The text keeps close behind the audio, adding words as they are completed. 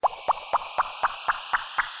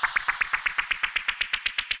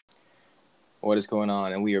What is going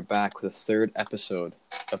on? And we are back with the third episode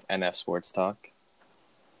of NF Sports Talk.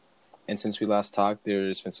 And since we last talked,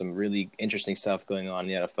 there's been some really interesting stuff going on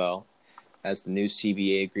in the NFL. As the new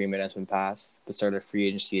CBA agreement has been passed, the start of free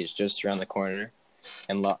agency is just around the corner,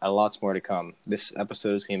 and lots more to come. This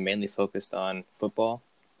episode is going to be mainly focused on football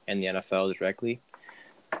and the NFL directly.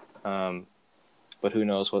 But who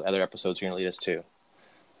knows what other episodes are going to lead us to.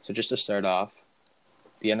 So just to start off,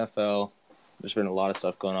 the NFL, there's been a lot of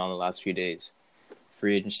stuff going on in the last few days.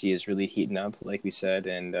 Free agency is really heating up, like we said,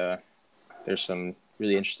 and there's some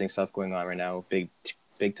really interesting stuff going on right now. Big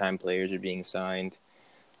time players are being signed.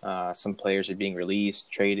 Some players are being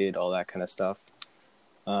released, traded, all that kind of stuff.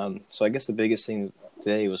 So I guess the biggest thing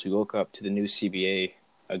today was we woke up to the new CBA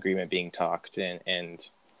agreement being talked and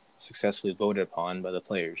successfully voted upon by the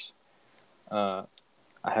players. I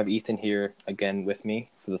have Ethan here again with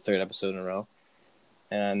me for the third episode in a row.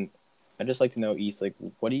 And I'd just like to know, Eth,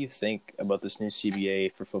 what do you think about this new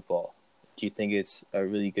CBA for football? Do you think it's a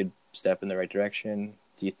really good step in the right direction?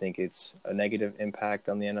 Do you think it's a negative impact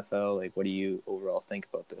on the NFL? What do you overall think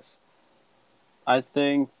about this? I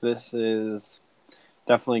think this is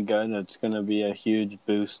definitely good. It's going to be a huge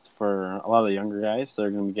boost for a lot of the younger guys.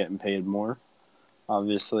 They're going to be getting paid more.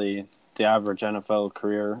 Obviously, the average NFL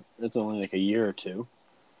career is only a year or two.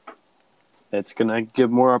 It's going to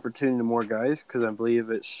give more opportunity to more guys because I believe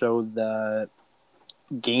it showed that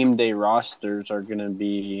game day rosters are going to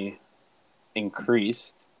be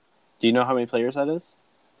increased. Do you know how many players that is?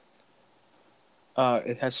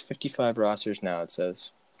 It has 55 rosters now, it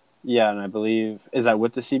says. Yeah, and I believe, is that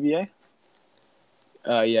with the CBA?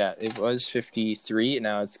 Yeah, it was 53, and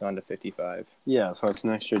now it's gone to 55. Yeah, so it's an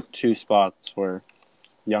extra 2 spots where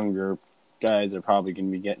younger guys are probably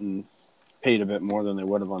going to be getting paid a bit more than they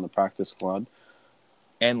would have on the practice squad.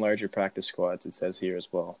 And larger practice squads, it says here as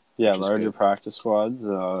well. Yeah, larger practice squads.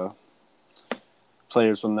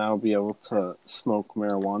 Players will now be able to smoke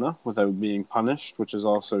marijuana without being punished, which is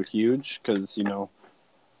also huge because,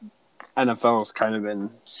 NFL has kind of been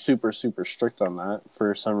super, super strict on that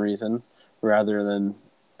for some reason rather than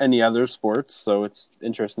any other sports. So it's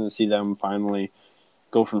interesting to see them finally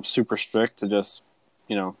go from super strict to just,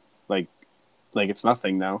 like it's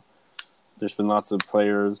nothing now. There's been lots of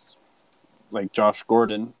players like Josh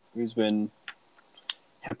Gordon, who's been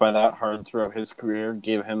hit by that hard throughout his career,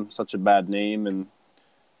 gave him such a bad name. And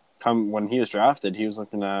when he was drafted, he was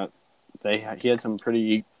looking at he had some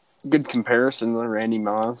pretty good comparison to Randy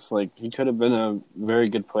Moss. He could have been a very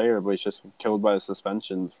good player, but he's just killed by the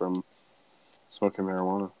suspensions from smoking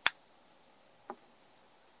marijuana.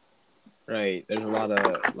 Right. There's a lot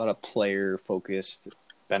of player focused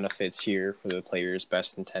benefits here for the players'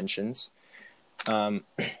 best intentions. But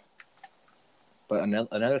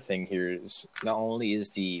another thing here is not only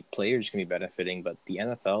is the players going to be benefiting, but the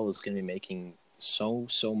NFL is going to be making so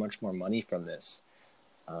much more money from this.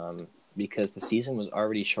 Because the season was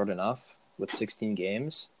already short enough with 16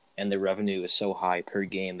 games, and the revenue is so high per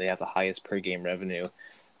game. They have the highest per game revenue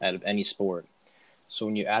out of any sport. So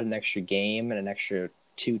when you add an extra game and an extra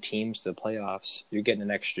 2 teams to the playoffs, you're getting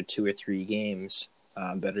an extra 2 or 3 games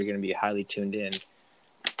that are going to be highly tuned in.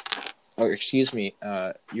 You're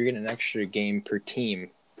getting an extra game per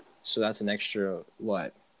team. So that's an extra,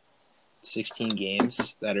 16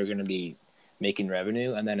 games that are going to be making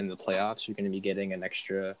revenue. And then in the playoffs, you're going to be getting an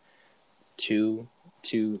extra 1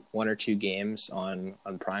 or 2 games on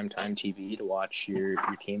primetime TV to watch your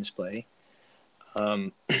teams play.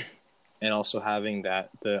 And also having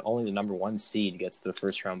that only the number 1 seed gets the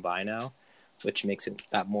first round bye now, which makes it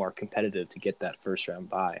that more competitive to get that first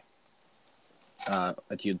round bye. Do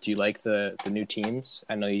you like the new teams?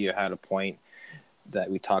 I know you had a point that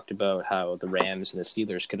we talked about how the Rams and the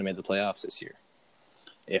Steelers could have made the playoffs this year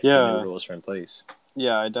if the new rules were in place.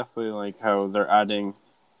 Yeah, I definitely like how they're adding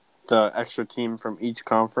the extra team from each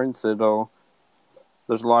conference. There's a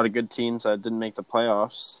lot of good teams that didn't make the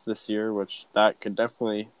playoffs this year, which that could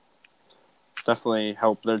definitely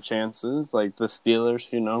help their chances. Like the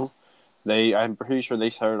Steelers, I'm pretty sure they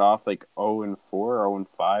started off 0-4,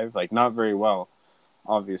 0-5, not very well,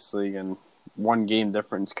 obviously, and 1 game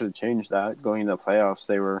difference could have changed that. Going to the playoffs,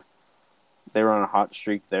 they were on a hot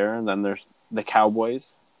streak there, and then there's the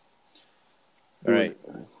Cowboys. Right.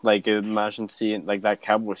 Imagine seeing that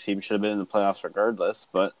Cowboys team should have been in the playoffs regardless,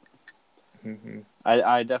 but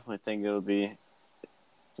I definitely think it'll be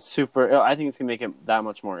super. I think it's gonna make it that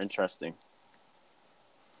much more interesting.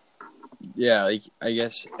 Yeah, I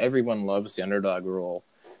guess everyone loves the underdog role,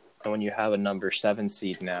 and when you have a number 7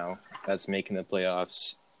 seed now that's making the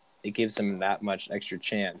playoffs, it gives them that much extra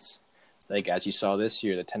chance. As you saw this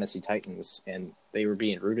year, the Tennessee Titans, and they were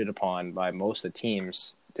being rooted upon by most of the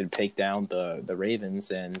teams to take down the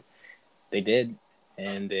Ravens, and they did,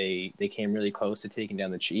 and they came really close to taking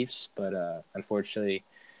down the Chiefs, but unfortunately,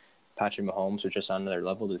 Patrick Mahomes was just on another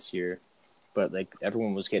level this year. But like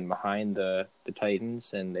everyone was getting behind the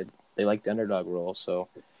Titans, and they liked the underdog role, so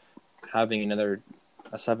having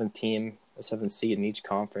a seventh seed in each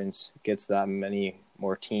conference gets that many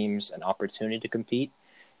more teams an opportunity to compete,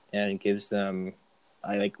 and it gives them.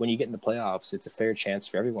 I like when you get in the playoffs, it's a fair chance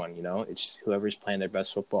for everyone. You know, it's whoever's playing their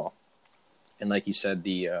best football. And like you said,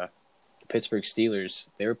 the Pittsburgh Steelers,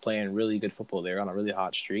 they were playing really good football. They were on a really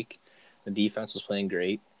hot streak. The defense was playing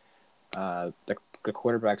great. The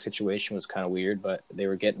quarterback situation was kind of weird, but they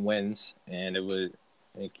were getting wins, and it was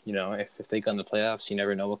like, you know, if they got in the playoffs, you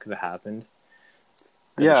never know what could have happened.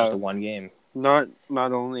 It's just a one game. Not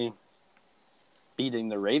only beating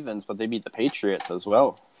the Ravens, but they beat the Patriots as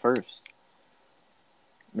well first.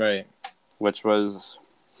 Right. Which was,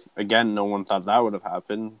 again, no one thought that would have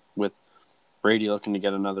happened with Brady looking to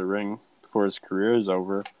get another ring before his career is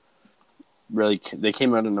over. Really, they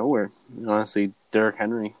came out of nowhere. Honestly, Derrick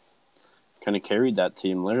Henry kind of carried that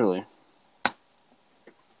team, literally.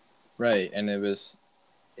 Right, and it was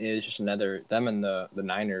just another, them and the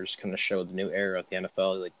Niners kind of showed the new era of the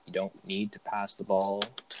NFL. Like, you don't need to pass the ball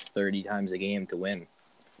 30 times a game to win.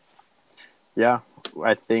 Yeah,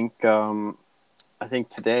 I think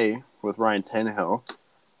today with Ryan Tannehill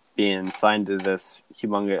being signed to this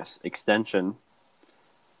humongous extension,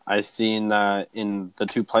 I seen that in the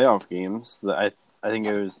two playoff games, I think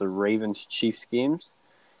it was the Ravens-Chiefs games,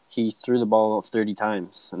 he threw the ball 30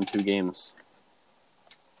 times in two games.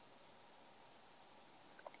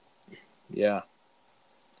 Yeah.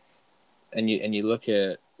 And you look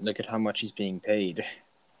at how much he's being paid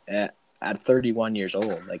at 31 years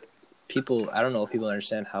old. Like, I don't know if people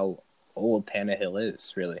understand how old Tannehill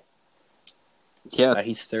is, really. Yeah,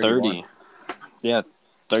 he's 31. 30. Yeah,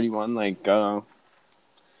 31. Like,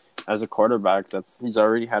 as a quarterback, he's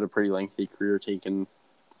already had a pretty lengthy career, taking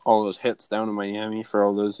all those hits down in Miami for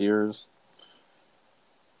all those years.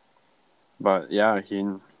 But yeah,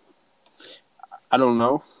 I don't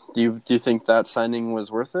know. Do you think that signing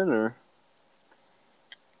was worth it, or?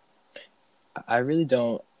 I really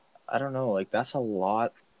don't. I don't know. Like, that's a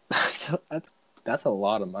lot. That's a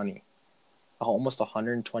lot of money. Almost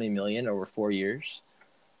 120 million over 4 years.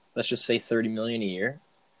 Let's just say 30 million a year.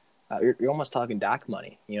 You're almost talking Dak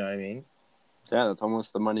money. You know what I mean? Yeah, that's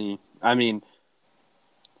almost the money. I mean,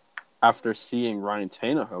 after seeing Ryan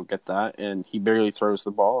Tannehill get that, and he barely throws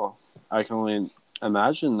the ball, I can only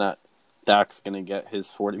imagine that Dak's going to get his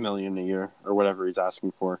 40 million a year or whatever he's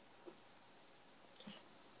asking for.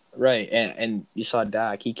 Right, and you saw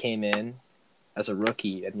Dak. He came in as a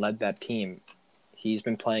rookie and led that team. He's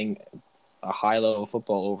been playing a high level of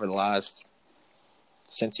football over the last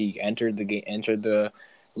since he entered the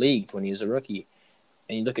league when he was a rookie.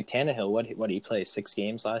 And you look at Tannehill. What did he play? 6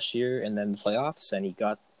 games last year, and then the playoffs, and he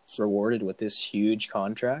got rewarded with this huge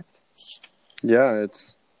contract. Yeah,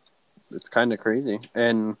 it's kind of crazy.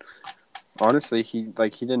 And honestly, he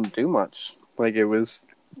didn't do much. Like, it was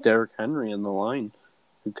Derrick Henry in the line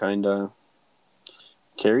who kind of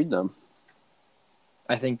carried them.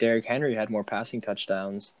 I think Derrick Henry had more passing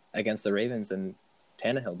touchdowns against the Ravens than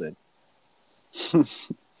Tannehill did.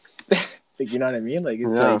 You know what I mean? Like,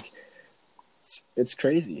 it's like it's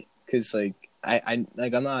crazy because like I'm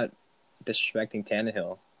not disrespecting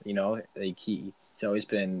Tannehill. You know, like he's always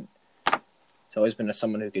been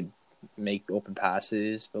someone who could make open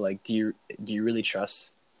passes, but like, do you really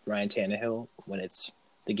trust Ryan Tannehill when it's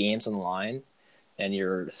the game's on the line and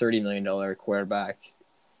your $30 million quarterback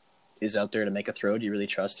is out there to make a throw? Do you really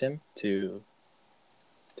trust him to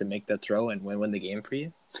make that throw and win the game for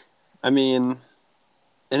you? I mean,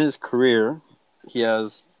 in his career, he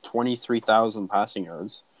has 23,000 passing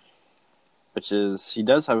yards, which is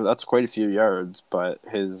that's quite a few yards, but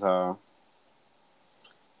his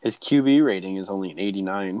QB rating is only an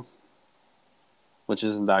 89, which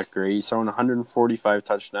isn't that great. He's thrown 145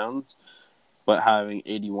 touchdowns, but having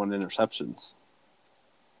 81 interceptions.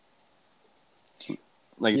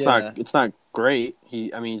 Like, it's not great.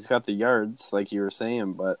 He's got the yards, like you were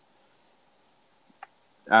saying, but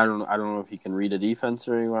I don't know if he can read a defense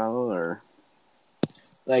very well, or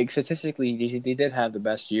like statistically, he did have the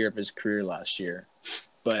best year of his career last year,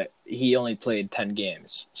 but he only played 10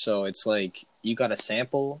 games. So it's like you got a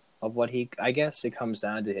sample of what I guess it comes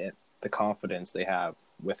down to the confidence they have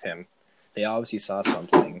with him. They obviously saw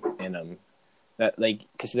something in him that, like,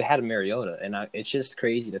 because they had a Mariota, and it's just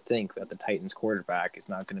crazy to think that the Titans quarterback is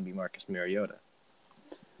not going to be Marcus Mariota.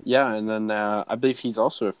 Yeah, and then I believe he's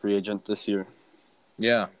also a free agent this year.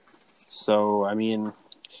 Yeah. So, I mean,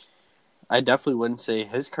 I definitely wouldn't say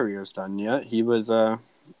his career's done yet. He was, I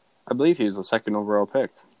believe he was the second overall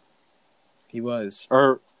pick. He was.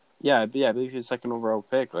 Yeah, I believe he's the second overall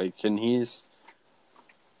pick. Like, and he's,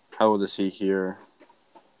 how old is he here?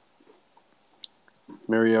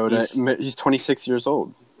 Mariota, he's 26 years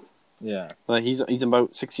old. Yeah. Like, he's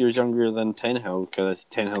about 6 years younger than Tannehill, because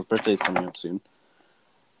Tannehill's birthday is coming up soon.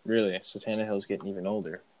 Really? So Tannehill's getting even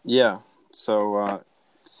older. Yeah. So,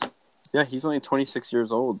 yeah, he's only 26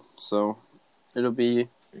 years old. So it'll be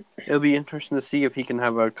interesting to see if he can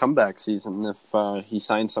have a comeback season if he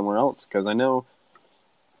signs somewhere else. Because I know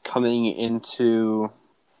coming into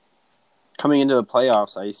the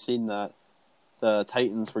playoffs, I seen that the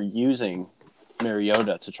Titans were using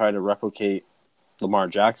Mariota to try to replicate Lamar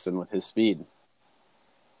Jackson with his speed.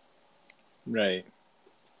 Right.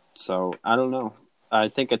 So I don't know. I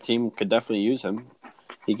think a team could definitely use him.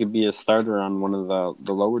 He could be a starter on one of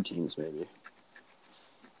the lower teams, maybe.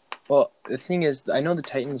 Well, the thing is, I know the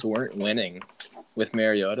Titans weren't winning with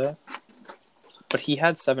Mariota, but he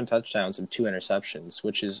had 7 touchdowns and 2 interceptions,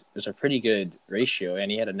 which is a pretty good ratio,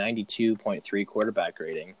 and he had a 92.3 quarterback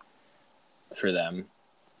rating for them.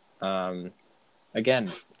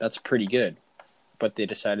 Again, that's pretty good, but they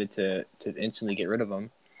decided to instantly get rid of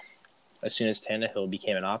him as soon as Tannehill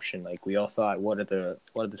became an option. Like, we all thought, what are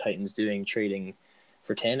the Titans doing trading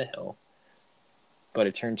for Tannehill? But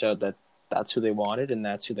it turns out that that's who they wanted and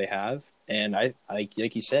that's who they have. And I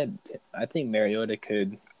like you said, I think Mariota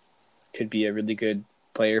could be a really good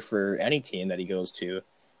player for any team that he goes to.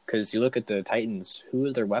 Because you look at the Titans, who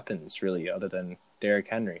are their weapons really other than Derrick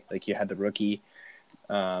Henry? Like, you had the rookie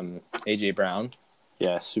A.J. Brown.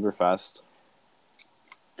 Yeah, super fast.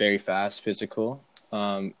 Very fast, physical.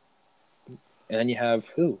 And then you have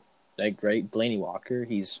who? Like, right, Delaney Walker.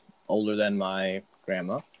 He's older than my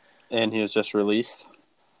grandma. And he was just released.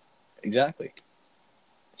 Exactly.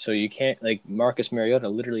 So you can't, like, Marcus Mariota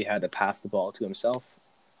literally had to pass the ball to himself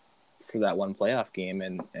for that one playoff game,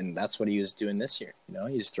 and that's what he was doing this year. You know,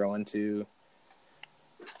 he's throwing to,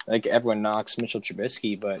 like, everyone knocks Mitchell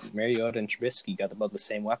Trubisky, but Mariota and Trubisky got about the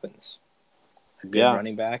same weapons. A good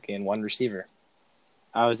running back and one receiver.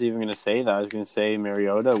 I was even going to say that. I was going to say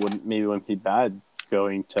Mariota wouldn't be bad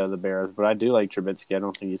going to the Bears, but I do like Trubisky. I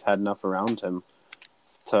don't think he's had enough around him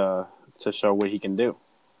to show what he can do.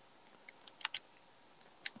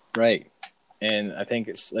 Right. And I think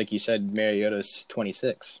it's, like you said, Mariota's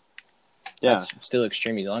 26. Yeah. That's still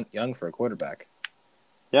extremely young for a quarterback.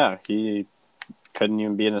 Yeah, he couldn't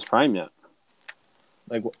even be in his prime yet.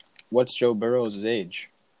 Like, what's Joe Burrow's age?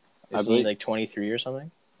 Is he like 23 or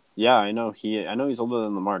something? Yeah, I know. I know he's older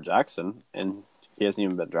than Lamar Jackson, and he hasn't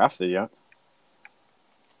even been drafted yet.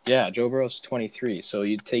 Yeah, Joe Burrow's 23. So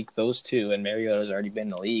you take those two, and Mariota's already been in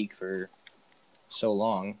the league for so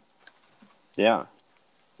long. Yeah.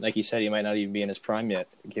 Like you said, he might not even be in his prime yet,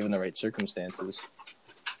 given the right circumstances.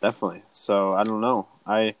 Definitely. So, I don't know.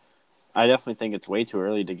 I definitely think it's way too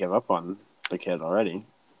early to give up on the kid already.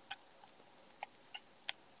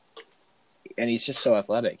 And he's just so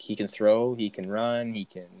athletic. He can throw, he can run,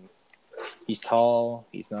 he's tall,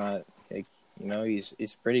 he's not, like, you know,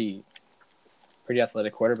 he's pretty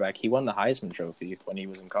athletic quarterback. He won the Heisman Trophy when he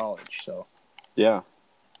was in college, so. Yeah.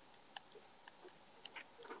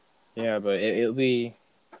 Yeah, but it'll be,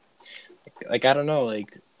 like, I don't know,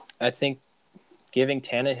 like, I think giving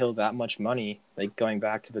Tannehill that much money, like, going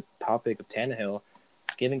back to the topic of Tannehill,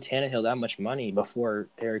 giving Tannehill that much money before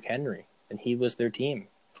Derrick Henry, and he was their team.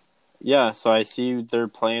 Yeah, so I see their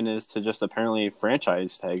plan is to just apparently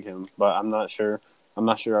franchise tag him, but I'm not sure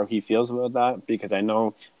how he feels about that, because I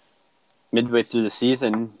know midway through the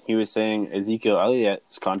season he was saying Ezekiel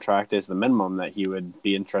Elliott's contract is the minimum that he would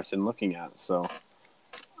be interested in looking at. So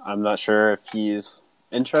I'm not sure if he's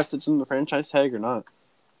interested in the franchise tag or not,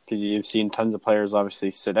 because you've seen tons of players obviously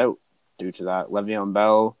sit out due to that. Le'Veon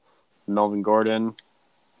Bell, Melvin Gordon.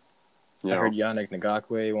 I heard Yannick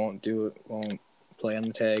Ngakoue won't play on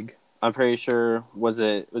the tag. I'm pretty sure was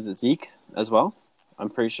it Zeke as well? I'm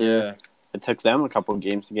pretty sure it took them a couple of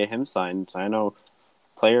games to get him signed. I know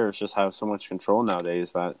players just have so much control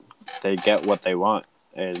nowadays that they get what they want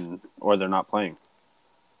or they're not playing.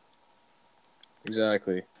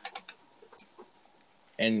 Exactly.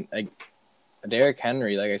 And like Derrick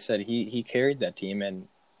Henry, like I said, he carried that team and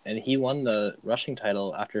he won the rushing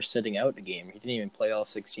title after sitting out a game. He didn't even play all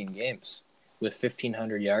 16 games with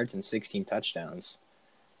 1,500 yards and 16 touchdowns.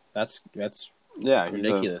 That's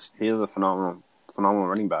ridiculous. He is a phenomenal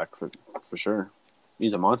running back for sure.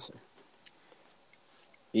 He's a monster.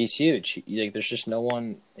 He's huge. Like, there's just no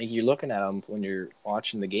one. Like, you're looking at him when you're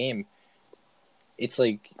watching the game. It's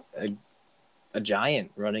like a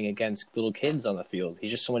giant running against little kids on the field.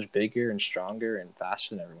 He's just so much bigger and stronger and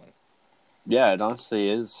faster than everyone. Yeah, it honestly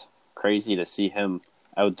is crazy to see him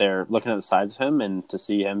out there looking at the sides of him and to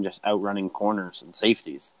see him just outrunning corners and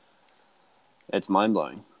safeties. It's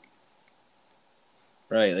mind-blowing.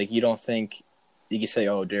 Right. Like, you don't think you can say,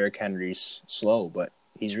 oh, Derrick Henry's slow, but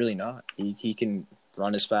he's really not. He can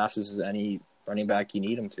run as fast as any running back you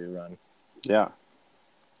need him to run. Yeah.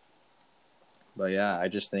 But yeah, I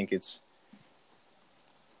just think it's,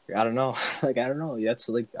 I don't know. I don't know. That's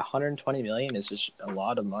like 120 million is just a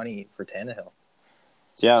lot of money for Tannehill.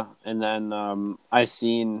 Yeah, and then I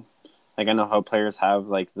seen, I know how players have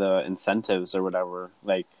like the incentives or whatever.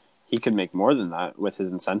 Like he could make more than that with his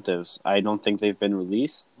incentives. I don't think they've been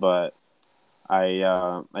released, but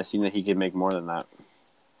I seen that he could make more than that.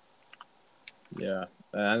 Yeah,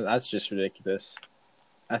 that's just ridiculous.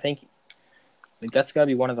 I think like that's got to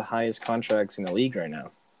be one of the highest contracts in the league right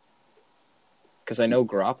now. Because I know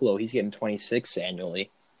Garoppolo, he's getting 26 annually.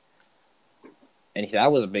 And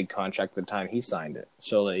that was a big contract at the time he signed it.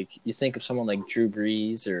 So, like, you think of someone like Drew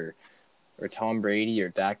Brees or Tom Brady or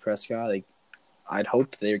Dak Prescott, like, I'd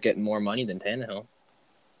hope they're getting more money than Tannehill.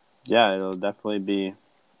 Yeah,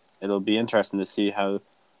 it'll be interesting to see how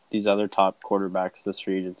these other top quarterbacks this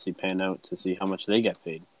free agency pan out to see how much they get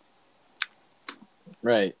paid.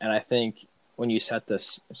 Right, and I think when you set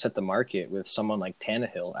the market with someone like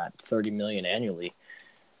Tannehill at $30 million annually,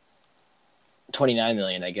 $29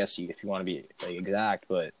 million, I guess, if you want to be like exact,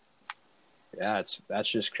 but yeah,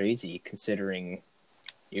 that's just crazy considering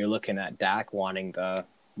you're looking at Dak wanting the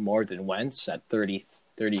more than Wentz at 30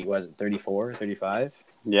 was it 34, 35?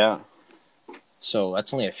 Yeah. So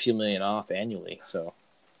that's only a few million off annually. So,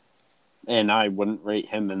 and I wouldn't rate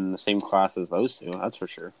him in the same class as those two. That's for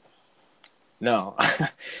sure. No,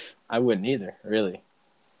 I wouldn't either. Really.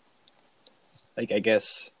 Like I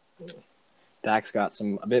guess Dak's got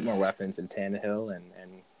a bit more weapons than Tannehill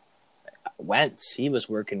and Wentz. He was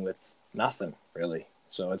working with nothing really.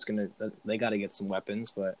 So they got to get some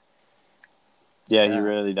weapons, but yeah, he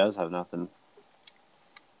really does have nothing.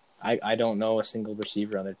 I don't know a single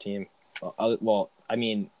receiver on their team. Well, I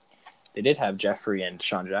mean, they did have Jeffrey and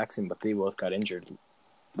Deshaun Jackson, but they both got injured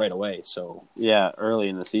right away. So yeah, early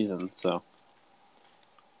in the season. So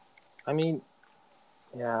I mean,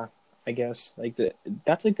 yeah, I guess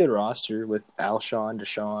that's a good roster with Alshon,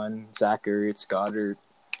 Deshaun, Zach Ertz, Goddard.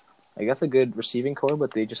 I guess a good receiving core,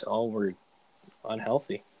 but they just all were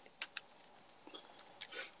unhealthy.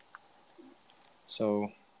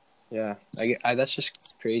 So, yeah, that's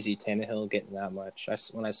just crazy. Tannehill getting that much.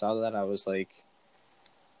 When I saw that, I was like,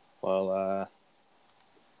 well,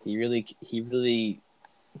 he really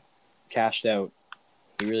cashed out.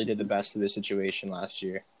 He really did the best of his situation last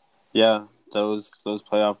year. Yeah, those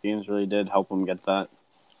playoff games really did help him get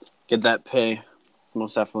that pay,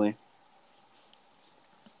 most definitely.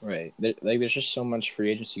 Right. There's just so much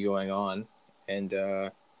free agency going on, and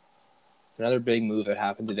another big move that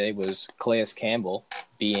happened today was Calais Campbell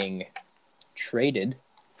being traded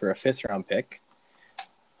for a 5th-round pick,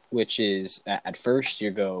 which is at first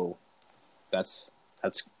you go, that's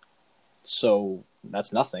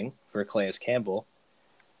nothing for Calais Campbell,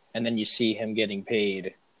 and then you see him getting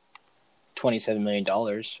paid $27 million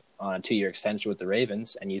on a 2-year extension with the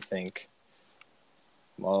Ravens, and you think,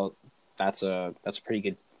 well, that's a pretty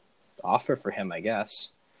good offer for him, I guess.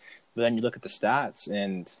 But then you look at the stats,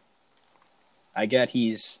 and I get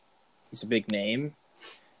he's a big name.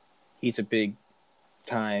 He's a big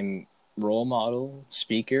time role model,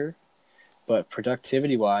 speaker, but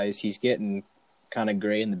productivity-wise, he's getting kind of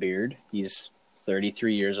gray in the beard. He's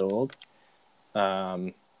 33 years old.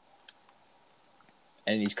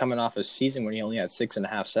 And he's coming off a season where he only had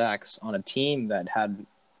 6.5 sacks on a team that had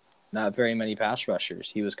not very many pass rushers.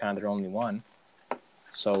 He was kind of their only one.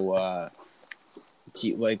 So,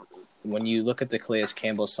 when you look at the Calais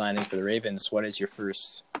Campbell signing for the Ravens, what is your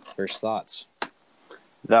first thoughts?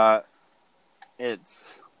 That it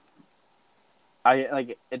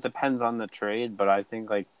depends on the trade, but I think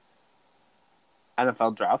like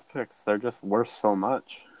NFL draft picks, they're just worth so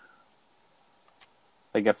much.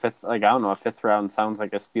 Like a 5th round sounds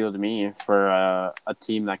like a steal to me for a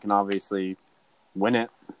team that can obviously win it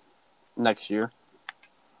next year.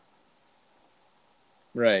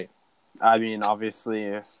 Right. I mean, obviously,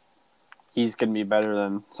 if he's going to be better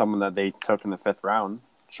than someone that they took in the 5th round,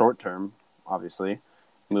 short term, obviously,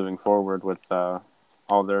 moving forward with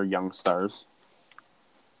all their young stars.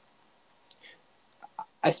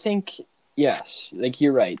 I think, yes, like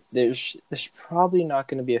you're right. There's probably not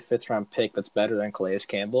going to be a 5th-round pick that's better than Calais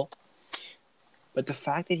Campbell. But the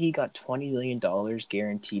fact that he got $20 million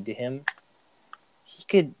guaranteed to him,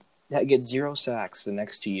 get 0 sacks for the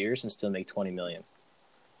next 2 years and still make $20 million.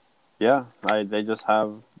 Yeah, they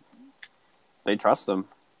trust him.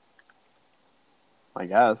 I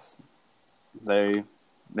guess they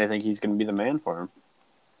think he's going to be the man for him.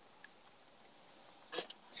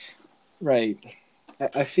 Right.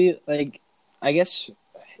 I feel like, I guess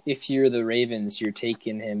if you're the Ravens, you're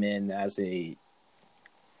taking him in as a.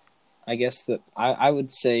 I guess I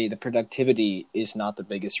would say the productivity is not the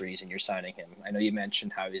biggest reason you're signing him. I know you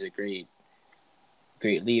mentioned how he's a great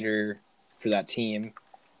leader for that team.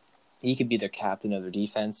 He could be their captain of their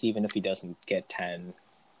defense, even if he doesn't get 10,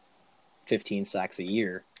 15 sacks a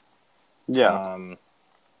year. Yeah.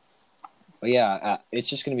 But yeah, it's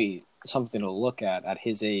just going to be something to look at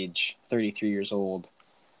his age, 33 years old,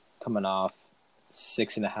 coming off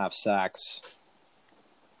 6.5 sacks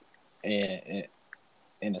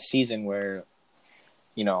in a season where,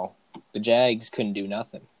 the Jags couldn't do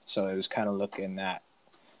nothing. So it was kind of looking at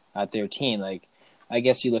their team. Like, I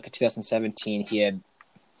guess you look at 2017, he had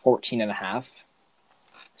 14.5.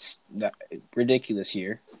 That ridiculous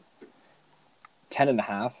year.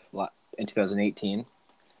 10.5 in 2018.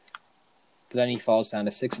 But then he falls down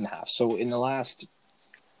to 6.5. So in the last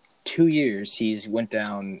 2 years, he's went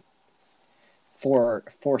down four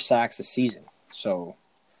sacks a season. So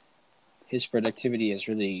his productivity has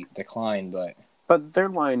really declined. But their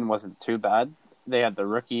line wasn't too bad. They had the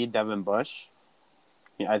rookie Devin Bush.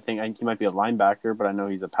 I think he might be a linebacker, but I know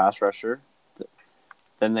he's a pass rusher.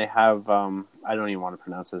 Then they have I don't even want to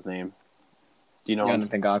pronounce his name. Do you know him?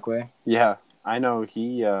 Ngakwe? Yeah, I know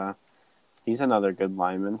he's another good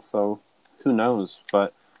lineman. So who knows?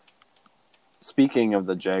 But speaking of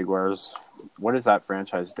the Jaguars, what is that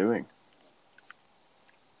franchise doing?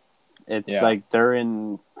 It's like they're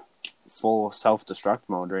in full self-destruct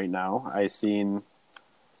mode right now. I seen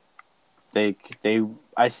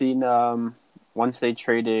once they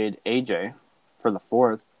traded AJ for the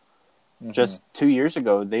 4th, just 2 years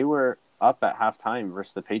ago, they were up at halftime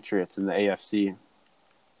versus the Patriots in the AFC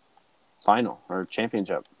final or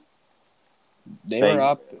championship. They were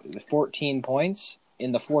up 14 points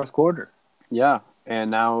in the fourth quarter. Yeah,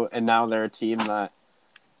 and now they're a team that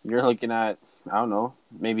you're looking at, I don't know,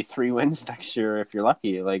 maybe 3 wins next year if you're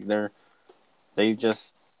lucky. Like they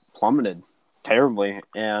just plummeted terribly.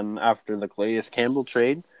 And after the Calais Campbell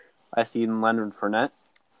trade, I seen Leonard Fournette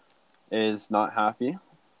is not happy.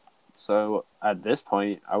 So at this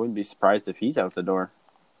point, I wouldn't be surprised if he's out the door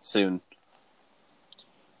soon.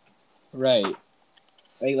 Right.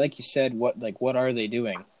 Like you said, what are they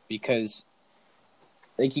doing? Because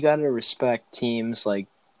you got to respect teams like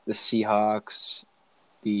the Seahawks,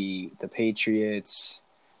 the Patriots,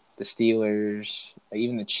 the Steelers,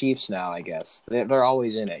 even the Chiefs now, I guess. They're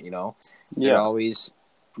always in it, Yeah. They're always,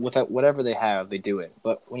 without whatever they have, they do it.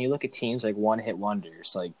 But when you look at teams like one-hit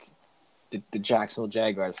wonders, like the Jacksonville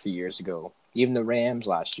Jaguars a few years ago, even the Rams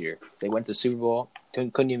last year, they went to the Super Bowl,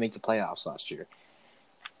 couldn't even make the playoffs last year.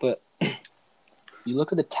 But you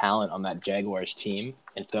look at the talent on that Jaguars team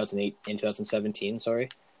in 2017,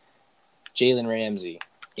 Jalen Ramsey,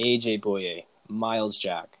 A.J. Boye, Miles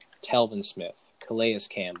Jack, Telvin Smith, Calais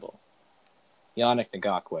Campbell, Yannick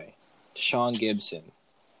Ngakwe, Deshaun Gibson,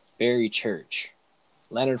 Barry Church,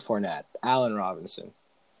 Leonard Fournette, Allen Robinson.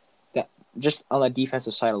 That just on the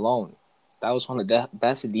defensive side alone, that was one of the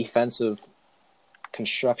best defensive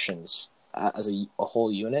constructions as a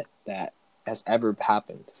whole unit that has ever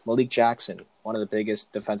happened. Malik Jackson, one of the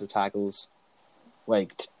biggest defensive tackles,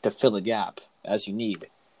 to fill a gap as you need.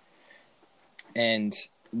 And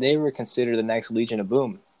they were considered the next Legion of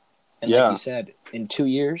Boom. And like you said, in 2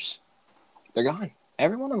 years, they're gone.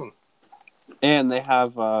 Every one of them. And they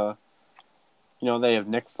have, they have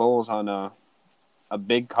Nick Foles on a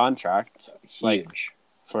big contract. Huge.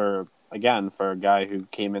 For a guy who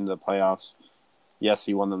came into the playoffs. Yes,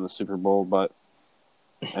 he won them the Super Bowl, but,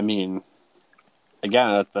 I mean,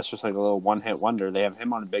 again, that's just like a little one-hit wonder. They have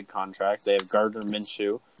him on a big contract. They have Gardner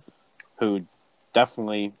Minshew, who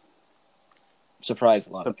definitely surprised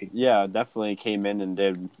a lot of people. Yeah, definitely came in and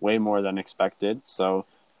did way more than expected. So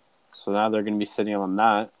now they're going to be sitting on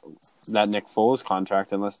that Nick Foles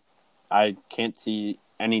contract, unless I can't see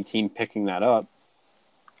any team picking that up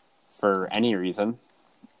for any reason.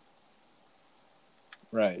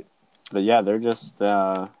 Right. But yeah, they're just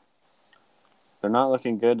they're not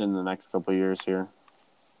looking good in the next couple of years here.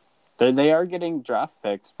 They are getting draft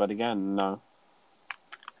picks, but again, no,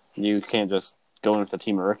 you can't just go in with a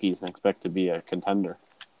team of rookies and expect to be a contender.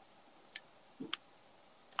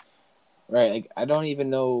 Right. I don't even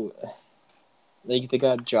know. They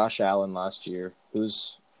got Josh Allen last year,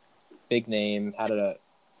 who's big name, had a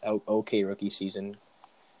okay rookie season.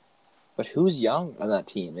 But who's young on that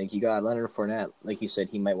team? Like, you got Leonard Fournette. Like you said,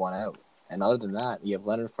 he might want out. And other than that, you have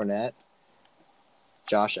Leonard Fournette,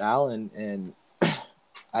 Josh Allen, and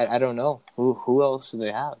I don't know. Who else do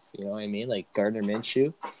they have? You know what I mean? Like Gardner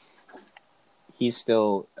Minshew. He's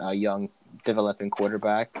still a young, developing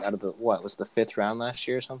quarterback out of the 5th round last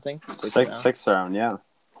year or something? Sixth round, yeah.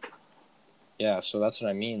 Yeah, so that's what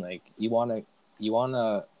I mean. Like,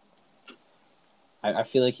 I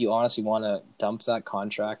feel like you honestly want to dump that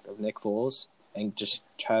contract of Nick Foles and just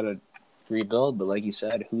try to rebuild. But like you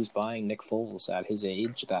said, who's buying Nick Foles at his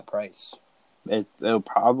age at that price? It's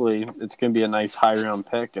going to be a nice high round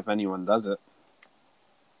pick if anyone does it.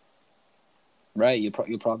 Right, you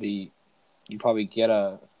probably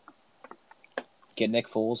get Nick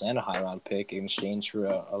Foles and a high round pick in exchange for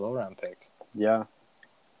a low round pick. Yeah.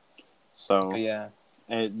 So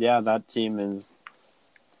that team is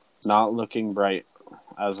not looking bright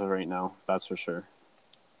as of right now. That's for sure.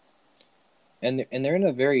 And they're in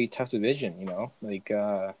a very tough division, you know. Like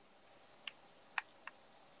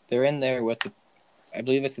they're in there with I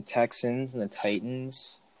believe it's the Texans and the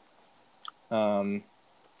Titans. Yeah,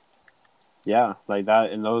 like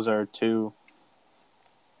that, and those are two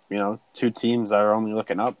teams that are only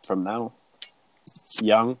looking up from now.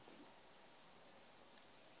 Young.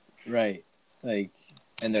 Right. Like,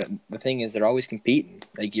 and the thing is, they're always competing.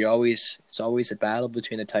 Like, it's always a battle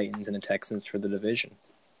between the Titans and the Texans for the division.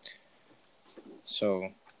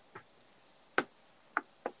 So,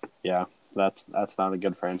 yeah, that's not a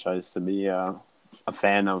good franchise to be a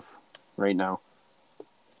fan of right now.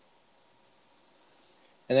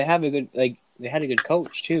 and they had a good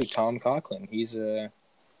coach too, Tom Coughlin. He's a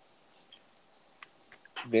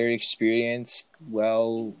very experienced,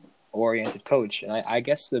 well-oriented coach. And I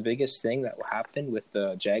guess the biggest thing that happened with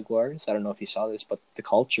the Jaguars, I don't know if you saw this, but the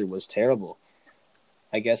culture was terrible.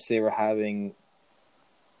 I guess they were having.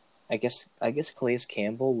 I guess Calais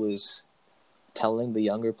Campbell was telling the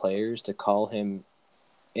younger players to call him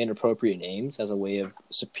inappropriate names as a way of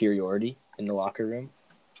superiority in the locker room.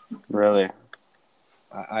 Really?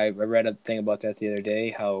 I read a thing about that the other day,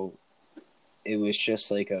 how it was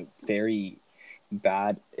just like a very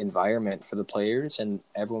bad environment for the players, and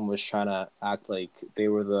everyone was trying to act like they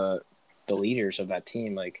were the leaders of that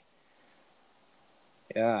team. Like,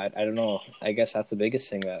 yeah, I don't know. I guess that's the biggest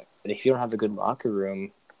thing, that if you don't have a good locker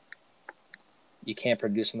room, you can't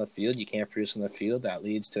produce on the field. That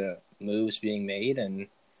leads to moves being made, and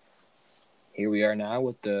here we are now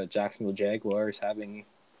with the Jacksonville Jaguars having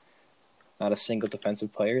not a single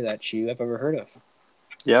defensive player that you have ever heard of.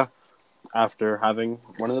 Yeah, after having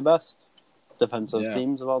one of the best defensive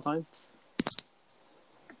teams of all time.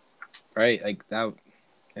 Right, like that.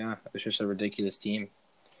 Yeah, it was just a ridiculous team.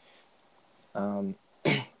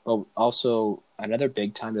 Well, also another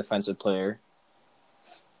big-time defensive player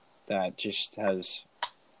that just has,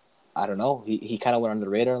 I don't know, he kind of went under the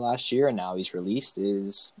radar last year, and now he's released,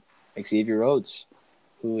 is Xavier Rhodes,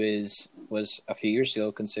 who was a few years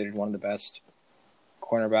ago considered one of the best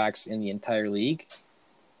cornerbacks in the entire league.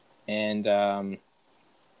 And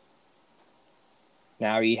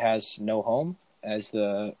now he has no home, as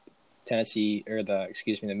the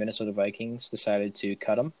Minnesota Vikings decided to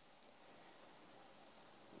cut him.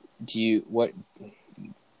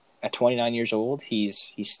 At 29 years old, he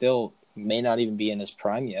still may not even be in his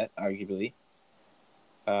prime yet, arguably.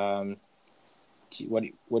 What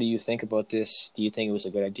do you think about this? Do you think it was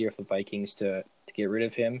a good idea for the Vikings to get rid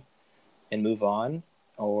of him and move on,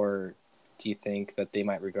 or do you think that they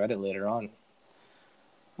might regret it later on?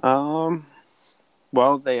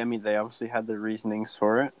 Well, they obviously had their reasonings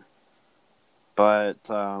for it,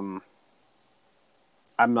 but I'm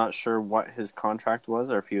not sure what his contract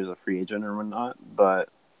was or if he was a free agent or whatnot. But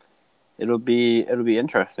it'll be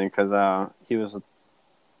interesting because he was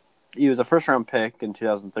a first round pick in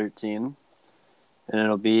 2013, and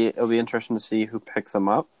it'll be interesting to see who picks him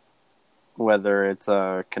up, whether it's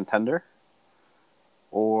a contender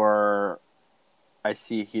or, I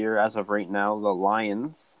see here as of right now, the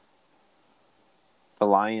Lions. The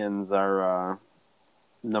Lions are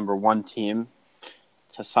number one team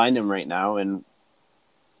to sign him right now, and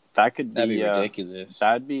that'd be ridiculous.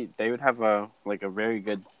 They would have a very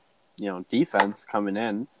good, defense coming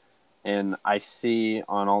in, and I see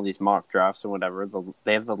on all these mock drafts and whatever,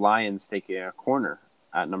 they have the Lions taking a corner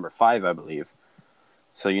at number 5, I believe.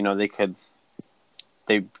 So they could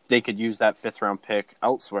use that 5th round pick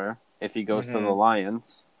elsewhere if he goes to the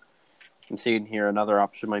Lions. I'm seeing here another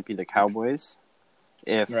option might be the Cowboys,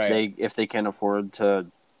 if they can't afford to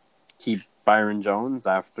keep Byron Jones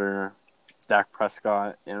after Dak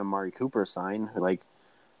Prescott and Amari Cooper sign. Like,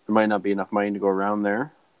 there might not be enough money to go around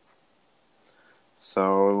there.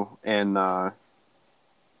 So, and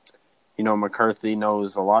McCarthy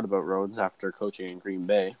knows a lot about roads after coaching in Green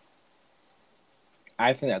Bay.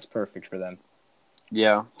 I think that's perfect for them.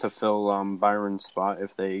 Yeah, to fill Byron's spot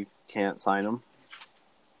if they can't sign him.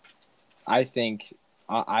 I think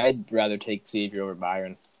I'd rather take Xavier over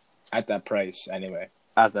Byron at that price anyway.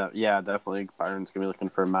 At that, yeah, definitely. Byron's gonna be looking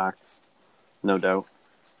for a max, no doubt.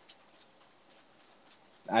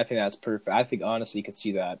 I think that's perfect. I think honestly you could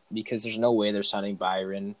see that because there's no way they're signing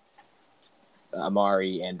Byron,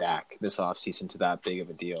 Amari, and Dak this offseason to that big of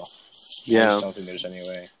a deal. Yeah, I just don't think there's any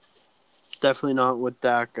way. definitely not with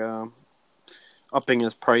Dak upping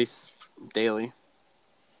his price daily.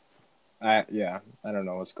 I don't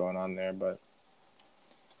know what's going on there, but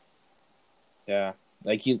yeah,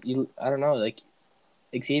 like you I don't know, like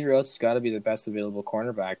Xavier Rhodes has got to be the best available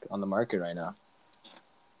cornerback on the market right now.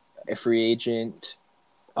 A free agent.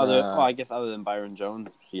 I guess other than Byron Jones,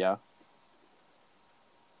 yeah.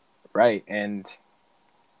 Right, and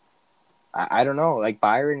I don't know, like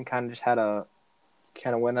Byron kind of just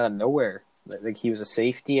went out of nowhere. Like he was a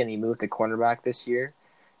safety and he moved to cornerback this year,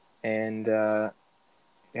 and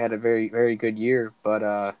he had a very very good year. But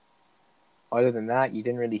other than that, you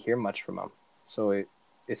didn't really hear much from him. So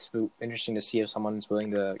it's interesting to see if someone's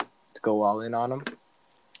willing to go all in on him.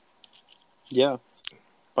 Yeah,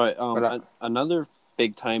 but another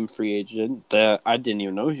big time free agent that I didn't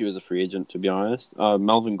even know he was a free agent, to be honest.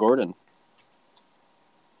 Melvin Gordon.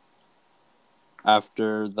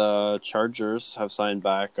 After the Chargers have signed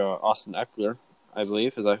back Austin Eckler, I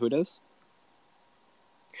believe, is that who it is?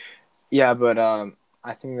 Yeah, but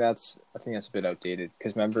I think that's a bit outdated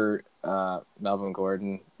because remember Melvin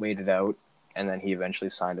Gordon waited out and then he eventually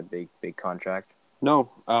signed a big contract. No,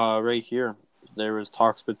 right here. There was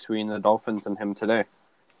talks between the Dolphins and him today.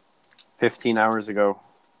 15 hours ago.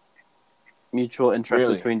 Mutual interest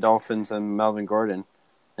between Dolphins and Melvin Gordon.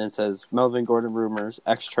 And it says, Melvin Gordon rumors,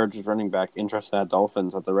 ex-Chargers running back interested at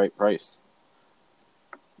Dolphins at the right price.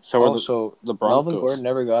 So the Broncos. Melvin Gordon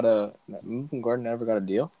never got a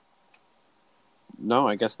deal? No,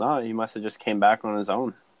 I guess not. He must have just came back on his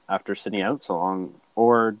own after sitting out so long.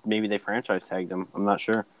 Or maybe they franchise tagged him. I'm not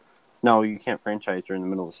sure. No, you can't franchise during the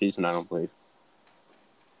middle of the season, I don't believe.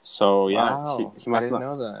 So, yeah. Wow, he must I didn't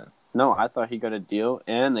know that. No, I thought he got a deal,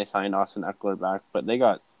 and they signed Austin Eckler back. But they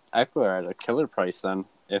got Eckler at a killer price then,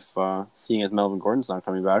 if seeing as Melvin Gordon's not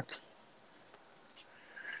coming back.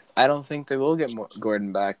 I don't think they will get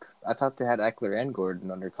Gordon back. I thought they had Eckler and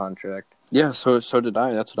Gordon under contract. Yeah, so did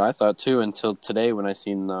I. That's what I thought too. Until today, when I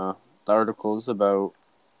seen the articles about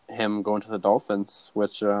him going to the Dolphins,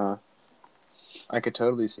 which I could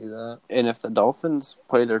totally see that. And if the Dolphins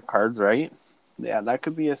play their cards right, yeah, that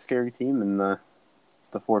could be a scary team in the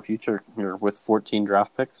for future here with 14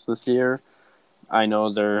 draft picks this year. I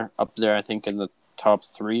know they're up there. I think in the top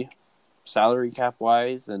 3 salary cap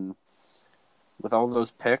wise, and with all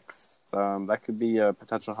those picks, that could be a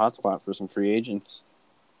potential hotspot for some free agents,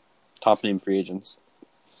 top name free agents.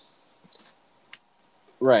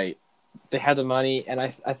 Right, they had the money, and I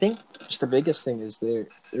think just the biggest thing is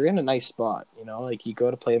they're in a nice spot. You know, like you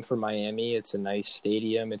go to play them for Miami, it's a nice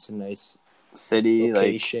stadium, it's a nice city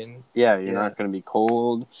location. Like, you're not going to be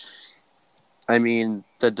cold. I mean,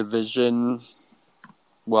 the division.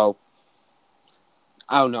 Well,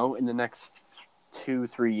 I don't know. In the next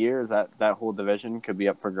 2-3 years, that whole division could be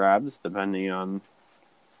up for grabs, depending on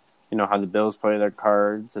how the Bills play their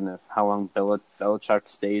cards and how long Belichick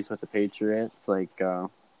stays with the Patriots. Like that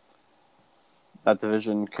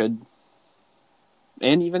division could,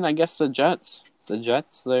 and even I guess the Jets. The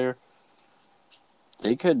Jets,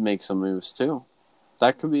 they could make some moves too.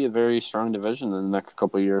 That could be a very strong division in the next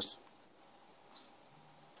couple of years.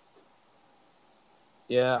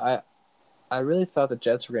 Yeah, I really thought the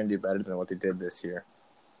Jets were going to do better than what they did this year.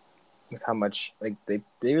 With how much they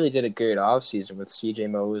really did a great offseason with C.J.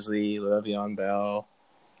 Mosley, Le'Veon Bell.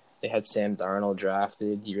 They had Sam Darnold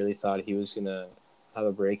drafted. You really thought he was going to have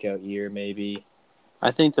a breakout year, maybe. I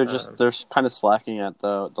think they're kind of slacking at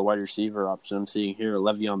the wide receiver option. I'm seeing here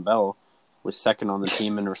Le'Veon Bell was second on the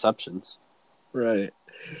team in receptions. Right.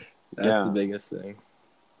 That's the biggest thing.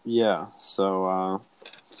 Yeah. So,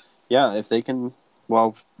 if they can,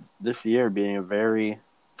 this year being a very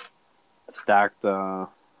stacked wide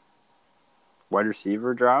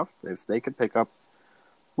receiver draft, if they could pick up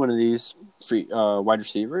one of these three wide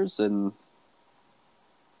receivers and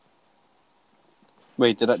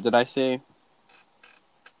wait, did I say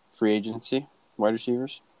free agency wide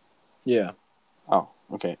receivers? Yeah. Oh,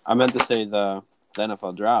 okay. I meant to say the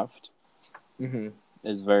NFL draft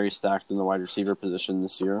is very stacked in the wide receiver position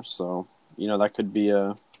this year. So, that could be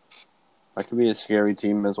a That could be a scary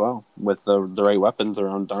team as well with the right weapons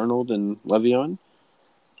around Darnold and Le'Veon.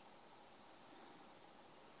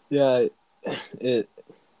 Yeah,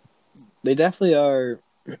 they definitely are.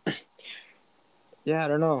 Yeah, I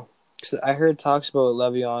don't know. 'Cause I heard talks about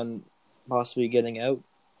Le'Veon possibly getting out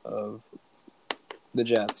of the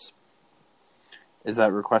Jets. Is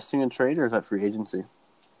that requesting a trade or is that free agency?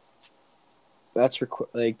 That's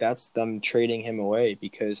them trading him away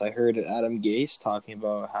because I heard Adam Gase talking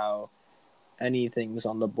about how anything's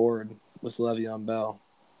on the board with Le'Veon Bell.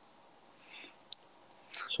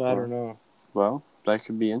 So I don't know. Well, that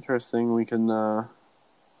could be interesting. We can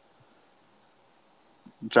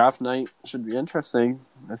draft night should be interesting.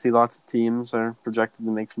 I see lots of teams are projected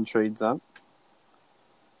to make some trades up.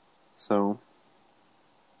 So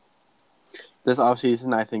this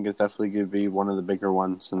offseason, I think, is definitely going to be one of the bigger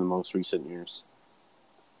ones in the most recent years.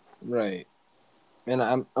 Right. And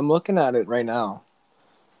I'm looking at it right now.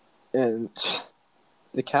 And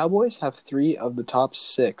the Cowboys have 3 of the top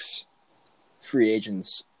 6 free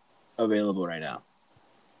agents available right now.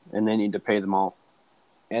 And they need to pay them all.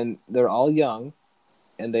 And they're all young,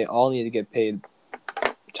 and they all need to get paid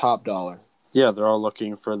top dollar. Yeah, they're all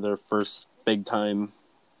looking for their first big-time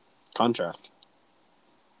contract.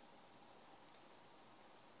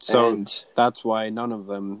 So that's why none of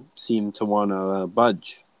them seem to want to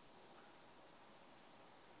budge.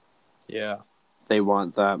 Yeah. They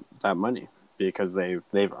want that money because they've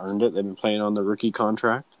earned it. They've been playing on the rookie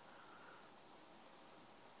contract.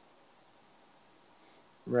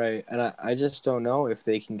 Right. And I just don't know if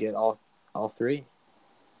they can get all 3.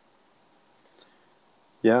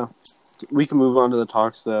 Yeah. We can move on to the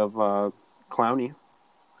talks of Clowney.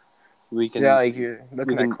 You're looking at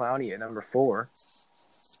Clowney at number 4.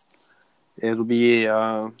 It'll be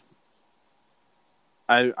I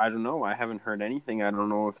don't know. I haven't heard anything. I don't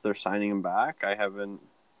know if they're signing him back. I don't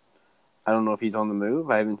know if he's on the move.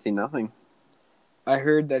 I haven't seen nothing. I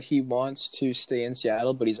heard that he wants to stay in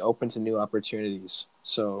Seattle, but he's open to new opportunities.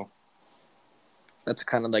 So that's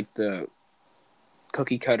kind of like the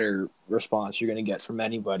cookie cutter response you're going to get from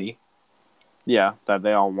anybody. Yeah, that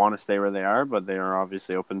they all want to stay where they are, but they are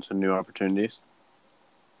obviously open to new opportunities.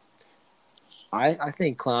 I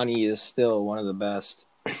think Clowney is still one of the best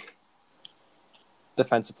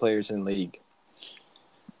defensive players in the league.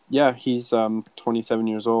 Yeah, he's 27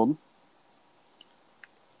 years old.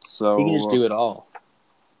 So he can just do it all.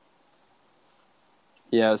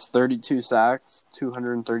 He has 32 sacks,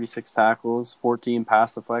 236 tackles, 14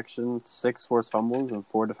 pass deflections, 6 forced fumbles, and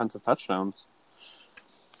 4 defensive touchdowns.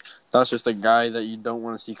 That's just a guy that you don't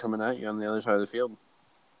want to see coming at you on the other side of the field.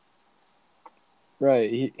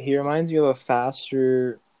 Right. He reminds me of a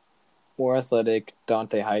faster, more athletic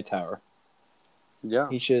Dante Hightower. Yeah.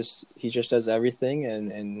 He just does everything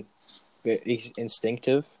and he's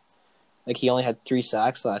instinctive. Like he only had 3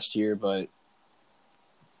 sacks last year, but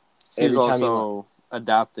he's also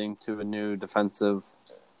adapting to a new defensive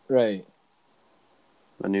playbook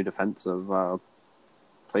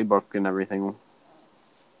and everything.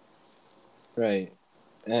 Right.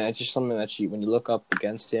 And it's just something that when you look up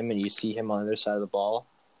against him and you see him on the other side of the ball,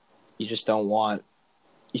 you just don't want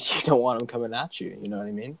him coming at you. You know what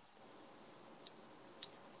I mean?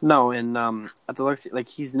 No, and at the looks, like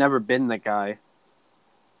he's never been the guy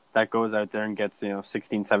that goes out there and gets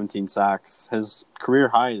 16, 17 sacks. His career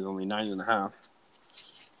high is only 9.5.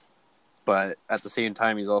 But at the same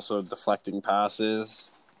time, he's also deflecting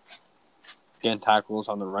passes, getting tackles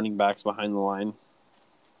on the running backs behind the line.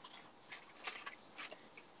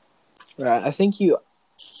 Right. I think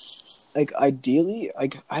ideally,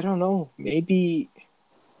 I don't know, maybe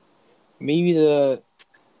the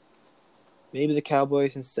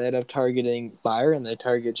Cowboys, instead of targeting Byron, they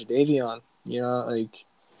target Jadeveon.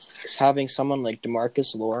 Just having someone like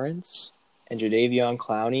DeMarcus Lawrence and Jadeveon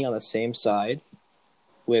Clowney on the same side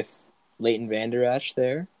with Leighton Vander Esch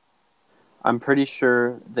there. I'm pretty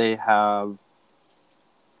sure they have.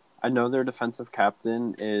 I know their defensive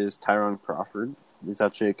captain is Tyrone Crawford. He's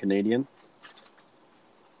actually a Canadian.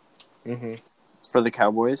 Mm-hmm. For the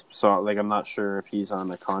Cowboys. So, I'm not sure if he's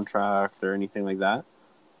on a contract or anything like that.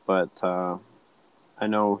 But I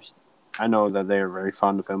know that they are very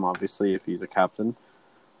fond of him, obviously, if he's a captain.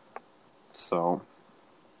 So,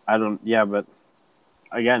 but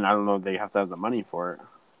again, I don't know if they have to have the money for it.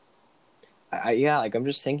 I'm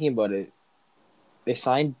just thinking about it. They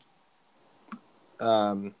signed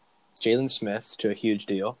Jalen Smith to a huge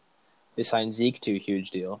deal. They signed Zeke to a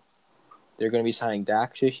huge deal. They're going to be signing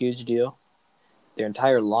Dak to a huge deal. Their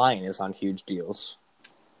entire line is on huge deals.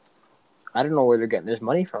 I don't know where they're getting this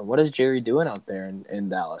money from. What is Jerry doing out there in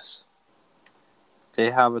Dallas?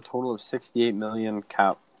 They have a total of $68 million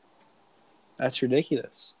cap. That's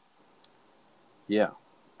ridiculous. Yeah,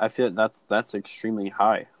 I feel that's extremely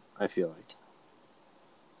high. I feel like.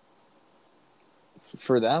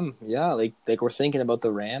 For them, yeah, like we're thinking about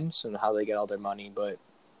the Rams and how they get all their money, but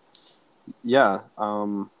Yeah.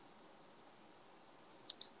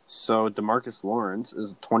 So DeMarcus Lawrence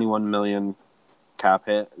is a 21 million cap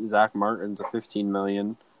hit. Zach Martin's a 15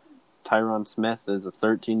 million. Tyron Smith is a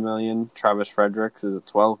 13 million. Travis Fredericks is a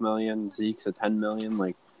 12 million. Zeke's a 10 million.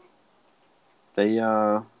 Like they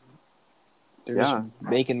they're just yeah.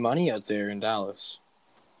 making money out there in Dallas.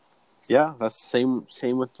 Yeah, that's same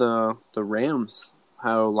with the Rams.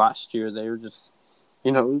 How last year they were just,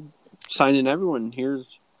 signing everyone.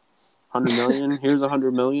 Here's 100 million. Here's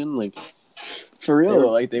 100 million. Like For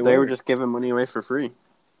real, like they were just giving money away for free.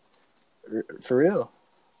 For real.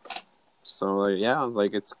 So like yeah,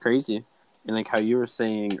 like it's crazy. And like how you were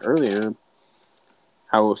saying earlier,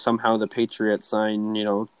 how somehow the Patriots sign,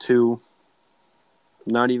 two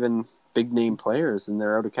not even big name players and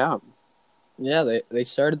they're out of cap. Yeah, they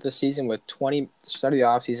started the off season with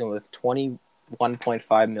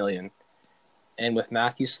 21.5 million, and with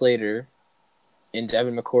Matthew Slater and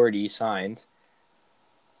Devin McCourty signed,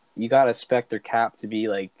 you gotta expect their cap to be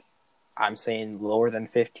like, I'm saying lower than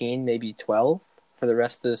 15, maybe 12 for the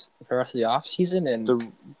rest of the off season, and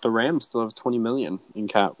The Rams still have 20 million in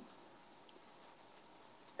cap.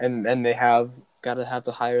 and they have got to have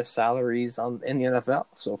the highest salaries in the NFL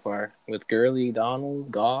so far with Gurley,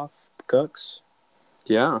 Donald, Goff, Cooks,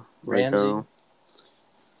 Yeah, Ramsey.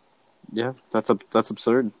 Yeah, that's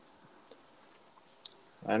absurd.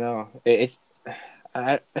 I know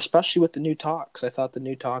especially with the new talks. I thought the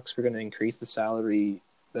new talks were going to increase the salary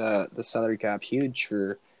cap huge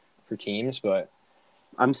for teams, but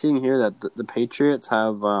I'm seeing here that the Patriots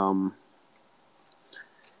have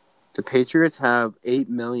 $8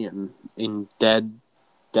 million in dead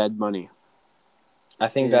money. I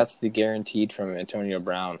think that's the guaranteed from Antonio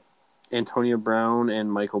Brown. Antonio Brown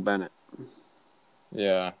and Michael Bennett.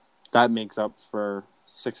 Yeah, that makes up for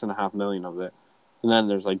 $6.5 million of it, and then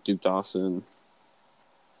there's like Duke Dawson.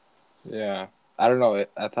 Yeah, I don't know.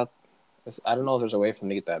 I don't know if there's a way for them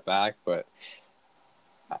to get that back, but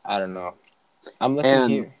I don't know. I'm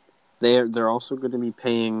looking here. They're also going to be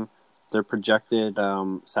paying their projected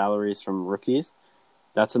salaries from rookies.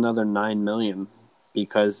 That's another $9 million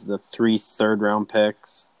because the 3 third-round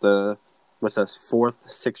picks, the 4th,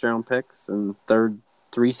 6th-round picks, and 3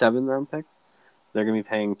 7th-round picks, they're going to be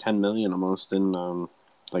paying $10 million almost in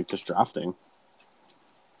just drafting.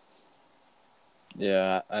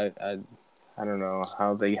 Yeah, I don't know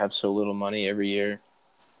how they have so little money every year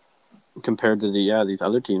compared to these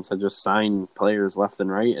other teams that just sign players left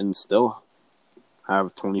and right and still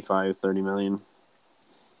have 25, 30 million.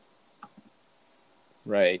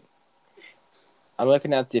 Right. I'm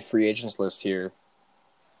looking at the free agents list here,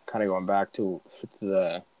 kind of going back to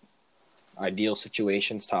the ideal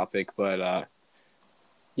situations topic, but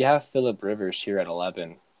you have Phillip Rivers here at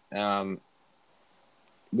 11. He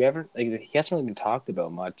hasn't really been talked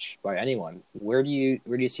about much by anyone. Where do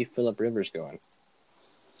you see Phillip Rivers going?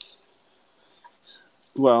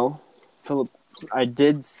 Well, Phillip, I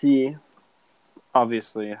did see,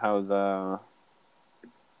 obviously, how the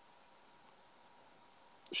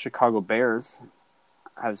Chicago Bears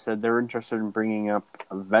have said they're interested in bringing up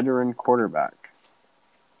a veteran quarterback.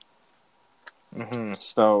 Mm-hmm.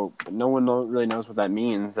 So no one really knows what that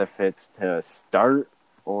means, if it's to start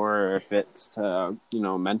or if it's to,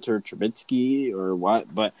 mentor Trubisky or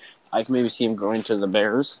what. But I can maybe see him going to the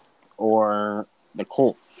Bears or the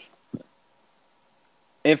Colts.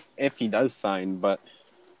 If he does sign, but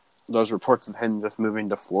those reports of him just moving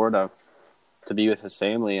to Florida to be with his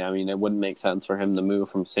family, I mean, it wouldn't make sense for him to move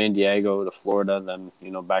from San Diego to Florida, then,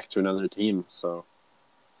 back to another team. So,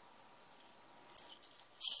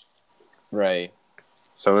 right.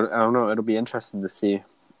 So I don't know. It'll be interesting to see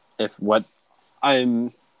if what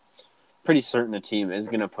I'm pretty certain a team is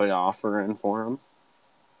going to put an offer in for him.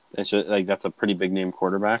 It's just like that's a pretty big name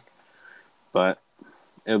quarterback, but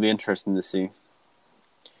it'll be interesting to see.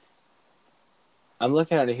 I'm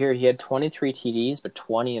looking at it here. He had 23 TDs, but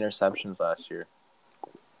 20 interceptions last year.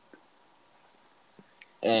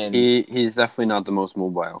 And he's definitely not the most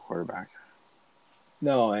mobile quarterback.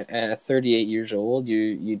 No, and at 38 years old,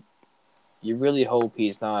 you really hope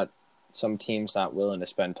he's not. Some team's not willing to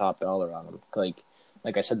spend top dollar on him.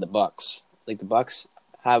 Like I said, the Bucks. Like the Bucks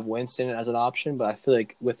have Winston as an option, but I feel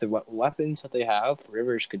like with the weapons that they have,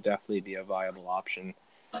 Rivers could definitely be a viable option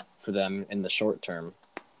for them in the short term.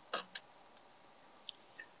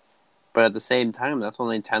 But at the same time, that's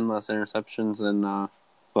only 10 less interceptions than,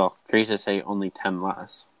 crazy to say only 10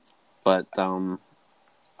 less. But of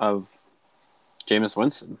Jameis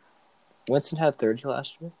Winston. Winston had 30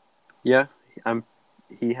 last year. Yeah,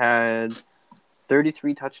 he had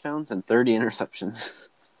 33 touchdowns and 30 interceptions.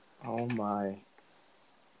 Oh my!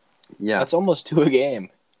 Yeah, That's almost two a game.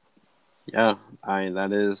 yeah.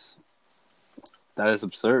 That is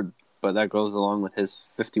absurd, but that goes along with his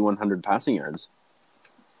 5,100 passing yards.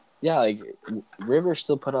 Yeah, like Rivers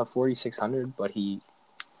still put up 4,600, but he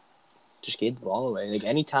just gave the ball away. Like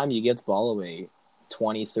anytime you give the ball away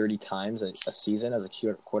 20, 30 times a season as a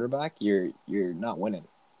quarterback, you're not winning.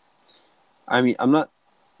 I mean, I'm not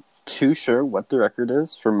too sure what the record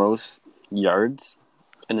is for most yards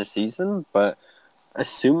in a season, but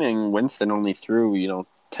assuming Winston only threw,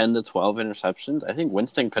 10 to 12 interceptions, I think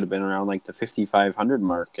Winston could have been around like the 5,500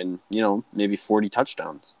 mark and, maybe 40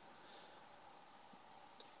 touchdowns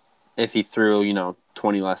if he threw,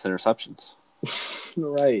 20 less interceptions.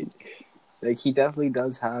 Right. Like he definitely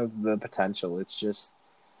does have the potential. It's just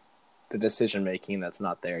the decision making that's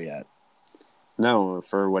not there yet. No,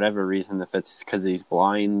 for whatever reason, if it's because he's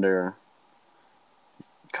blind or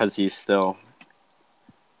because he's still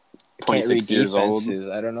Can't read 26 years old. defenses.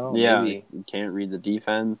 I don't know. Yeah, Maybe. you can't read the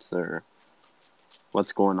defense or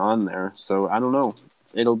what's going on there. So I don't know.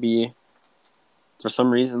 It'll be for some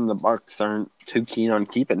reason the Bucks aren't too keen on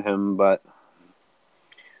keeping him, but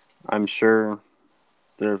I'm sure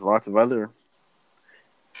there's lots of other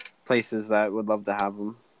places that would love to have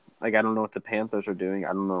him. Like I don't know what the Panthers are doing. I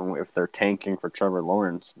don't know if they're tanking for Trevor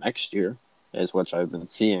Lawrence next year, is what I've been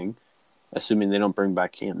seeing. Assuming they don't bring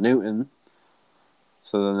back Cam Newton.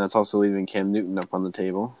 So then that's also leaving Cam Newton up on the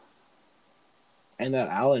table. And that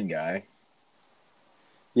Allen guy.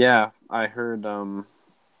 Yeah, I heard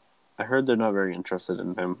they're not very interested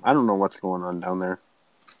in him. I don't know what's going on down there.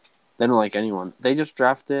 They don't like anyone. They just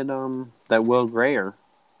drafted that Will Greer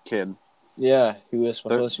kid. Yeah, he was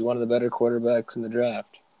supposed to be one of the better quarterbacks in the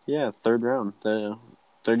draft. Yeah, third round, the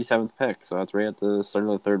 37th pick. So that's right at the start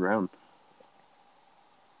of the third round.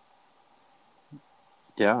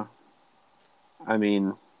 Yeah, I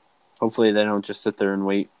mean, hopefully they don't just sit there and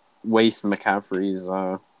waste McCaffrey's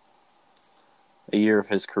a year of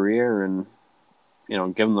his career and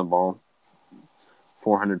give him the ball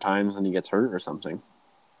 400 times and he gets hurt or something.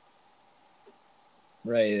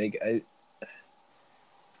 Right. Like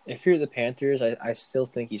if you're the Panthers, I still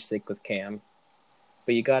think you stick with Cam,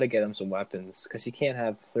 but you got to get him some weapons because you can't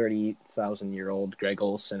have 30,000-year-old Greg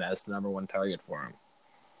Olsen as the number one target for him.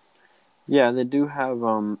 Yeah, they do have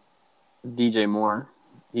DJ Moore.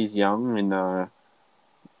 He's young and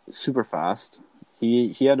super fast.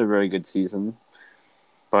 He had a very good season,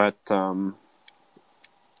 but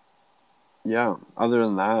yeah. Other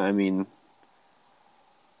than that, I mean,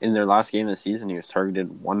 in their last game of the season, he was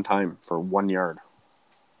targeted one time for 1 yard.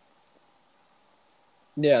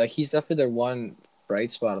 Yeah, like he's definitely their one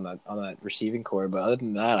bright spot on that receiving core. But other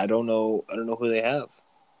than that, I don't know who they have.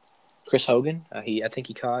 Chris Hogan, I think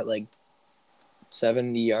he caught like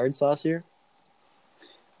 70 yards last year.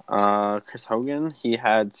 Chris Hogan, he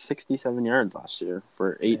had 67 yards last year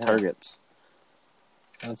for 8 targets.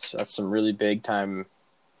 That's some really big time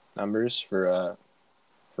numbers for a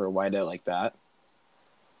wideout like that.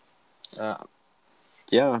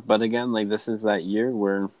 Yeah, but again, like this is that year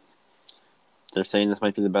where they're saying this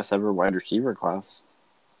might be the best ever wide receiver class.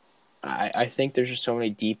 I think there's just so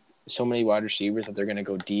many wide receivers that they're going to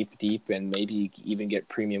go deep, and maybe even get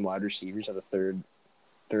premium wide receivers at the third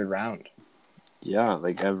round. Yeah,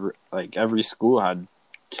 like every school had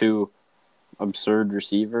two absurd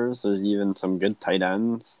receivers. There's even some good tight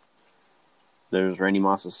ends. There's Randy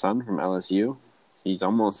Moss's son from LSU. He's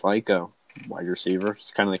almost like a wide receiver.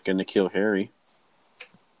 He's kind of like a N'Keal Harry.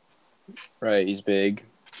 Right, he's big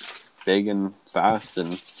And fast,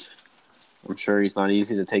 and I'm sure he's not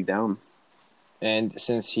easy to take down. And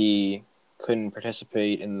since he couldn't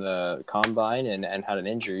participate in the combine and had an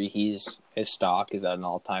injury, his stock is at an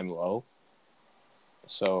all-time low.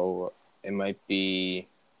 So it might be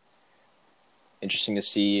interesting to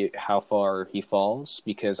see how far he falls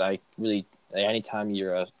because anytime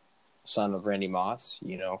you're a son of Randy Moss,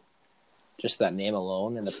 just that name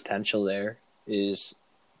alone and the potential there is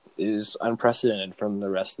unprecedented from the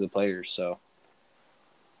rest of the players. So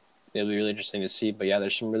it'll be really interesting to see. But yeah,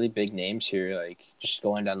 there's some really big names here. Like just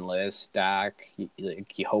going down the list, Dak.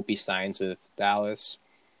 You hope he signs with Dallas.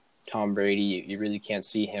 Tom Brady. You really can't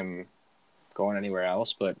see him going anywhere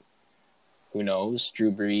else. But who knows?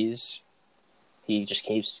 Drew Brees. He just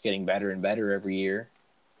keeps getting better and better every year.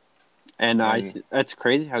 And it's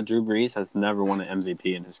crazy how Drew Brees has never won an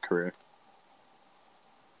MVP in his career.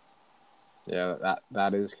 Yeah,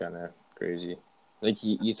 that is kind of crazy. Like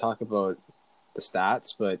you talk about the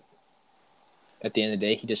stats, but at the end of the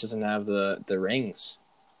day, he just doesn't have the rings.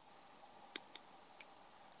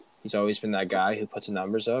 He's always been that guy who puts the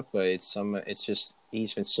numbers up, but it's just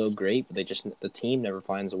he's been so great, but the team never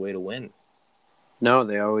finds a way to win. No,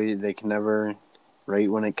 they can never, right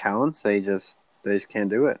when it counts, they just can't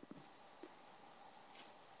do it.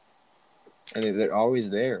 And they're always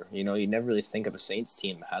there. You know, you never really think of a Saints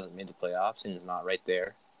team that hasn't made the playoffs and is not right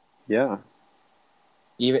there. Yeah.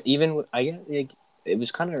 Even I guess like, it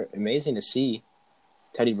was kind of amazing to see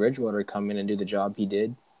Teddy Bridgewater come in and do the job he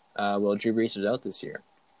did while Drew Brees was out this year.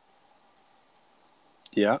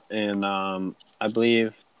 Yeah, and I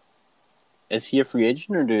believe, is he a free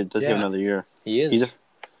agent or does he have another year? He is.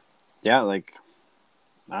 Like,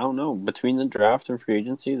 I don't know. Between the draft and free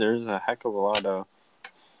agency, there's a heck of a lot of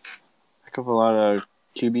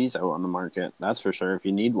QBs out on the market. That's for sure. If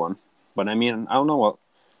you need one, but I mean, I don't know what.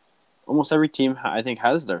 Almost every team, I think,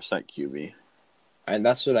 has their set QB. And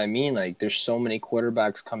that's what I mean. Like, there's so many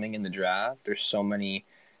quarterbacks coming in the draft. There's so many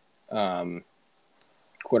quarterbacks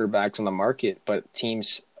on the market, but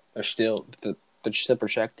teams are still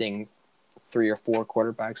projecting 3 or 4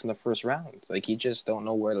 quarterbacks in the first round. Like, you just don't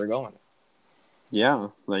know where they're going. Yeah,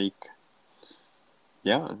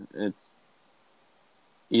 it's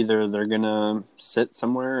either they're gonna sit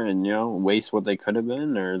somewhere and waste what they could have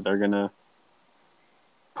been, or they're gonna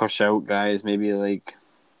push out guys maybe like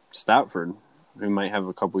Stafford, who might have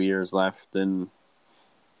a couple years left, and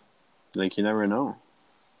like you never know.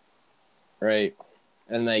 Right.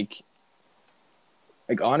 And like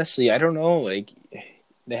honestly, I don't know. Like,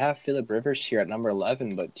 they have Phillip Rivers here at number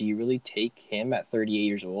 11, but do you really take him at 38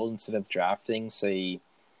 years old instead of drafting, say,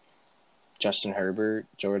 Justin Herbert,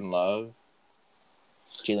 Jordan Love,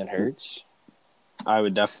 Jalen Hurts? I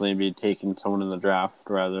would definitely be taking someone in the draft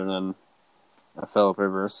rather than a Phillip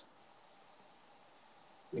Rivers.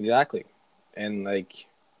 Exactly. And like,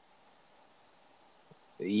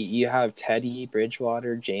 you have Teddy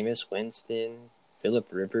Bridgewater, Jameis Winston, Phillip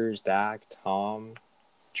Rivers, Dak, Tom,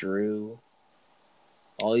 Drew,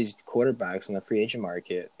 all these quarterbacks on the free agent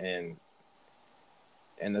market, and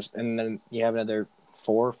then you have another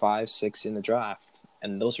 4, 5, 6 in the draft,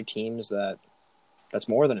 and those are teams that's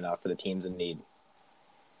more than enough for the teams in need.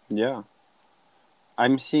 Yeah,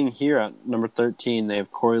 I'm seeing here at number 13 they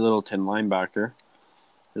have Corey Littleton, linebacker.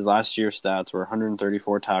 His last year's stats were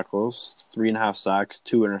 134 tackles, 3.5 sacks,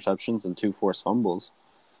 2 interceptions, and 2 forced fumbles.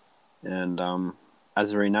 And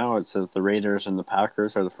as of right now, it says the Raiders and the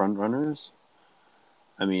Packers are the front runners.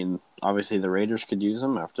 I mean, obviously the Raiders could use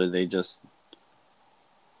him after they just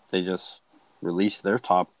released their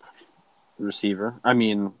top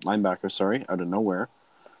linebacker, out of nowhere.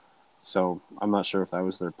 So I'm not sure if that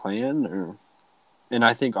was their plan and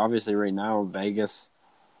I think obviously right now Vegas,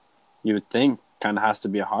 you would think, kind of has to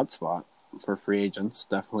be a hot spot for free agents.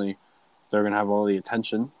 Definitely, they're going to have all the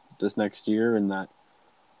attention this next year in that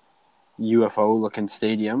UFO-looking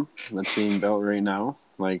stadium that's being built right now.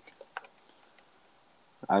 Like,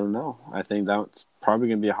 I don't know. I think that's probably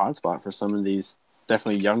going to be a hot spot for some of these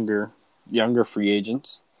definitely younger free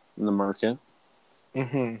agents in the market.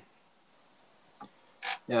 Mm-hmm.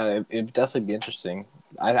 Yeah, it'd definitely be interesting.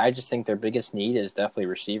 I just think their biggest need is definitely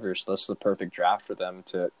receivers. So this is the perfect draft for them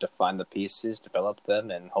to find the pieces, develop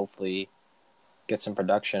them, and hopefully get some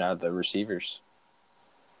production out of the receivers.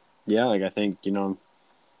 Yeah, like I think,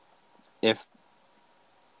 if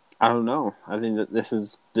I don't know, I think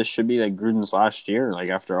that this should be like Gruden's last year, like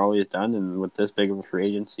after all he's done and with this big of a free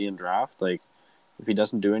agency and draft, like if he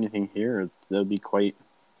doesn't do anything here, they'll be quite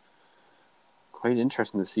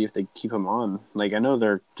interesting to see if they keep him on. Like I know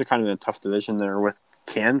they're kind of in a tough division there with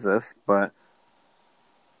Kansas, but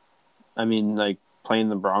I mean, like playing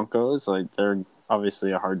the Broncos, like they're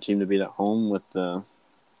obviously a hard team to beat at home with the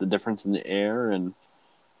difference in the air, and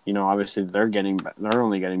obviously they're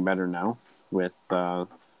only getting better now with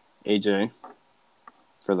AJ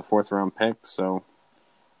for the 4th round pick. So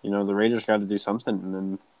the Raiders got to do something and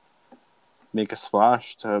then make a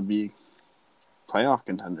splash to be playoff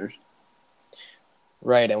contenders.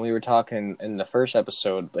 Right, and we were talking in the first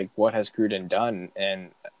episode, like, what has Gruden done? And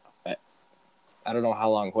I don't know how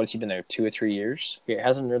long. What's he been there? 2 or 3 years? He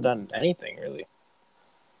hasn't really done anything, really.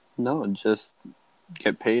 No, just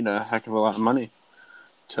get paid a heck of a lot of money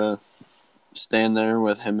to stand there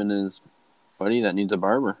with him and his buddy that needs a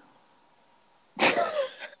barber.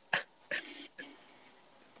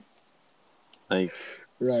 Like,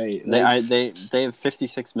 right. They have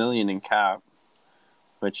 $56 million in cap,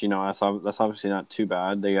 which that's obviously not too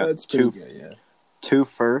bad. They got that's pretty good, yeah. 2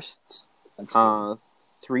 firsts,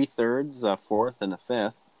 3 thirds, a 4th, and a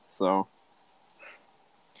 5th. So,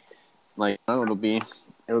 like, it'll be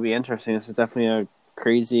interesting. This is definitely a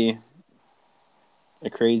crazy a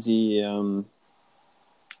crazy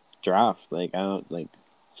draft. Like I don't like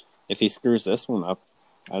if he screws this one up,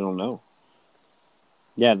 I don't know.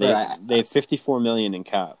 Yeah, Right. they have 54 million in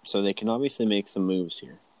cap, so they can obviously make some moves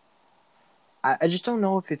here. I just don't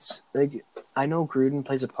know if it's like I know Gruden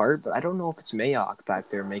plays a part, but I don't know if it's Mayock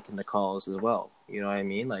back there making the calls as well. You know what I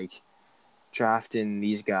mean? Like drafting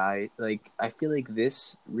these guys. Like I feel like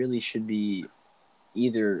this really should be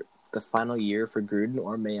either the final year for Gruden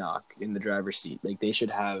or Mayock in the driver's seat. Like they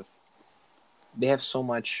have so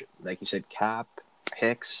much, like you said, cap,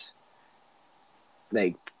 picks,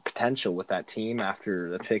 like potential with that team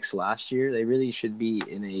after the picks last year. They really should be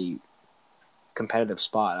in a competitive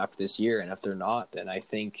spot after this year, and if they're not, then I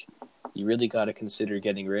think you really got to consider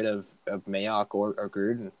getting rid of Mayock or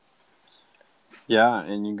Gruden. Yeah,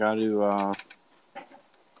 and you got to.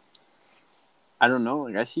 I don't know.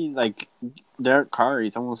 Like I see, like Derek Carr.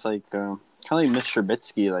 He's almost like kind of like Mitch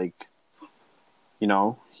Trubisky. Like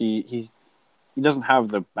he doesn't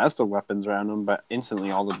have the best of weapons around him, but instantly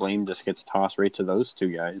all the blame just gets tossed right to those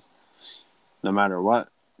two guys, no matter what.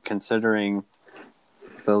 Considering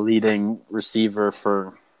the leading receiver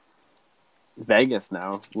for Vegas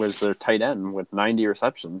now was their tight end with 90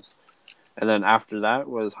 receptions. And then after that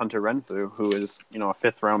was Hunter Renfrew, who is, a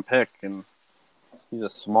 5th-round pick, and he's a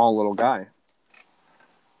small little guy.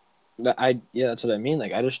 That's what I mean.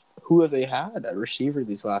 Like who have they had at receiver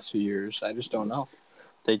these last few years? I just don't know.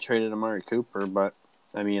 They traded Amari Cooper, but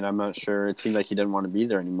I mean, I'm not sure. It seemed like he didn't want to be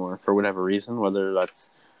there anymore for whatever reason, whether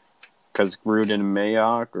that's because Gruden and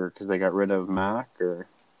Mayock or because they got rid of Mack or.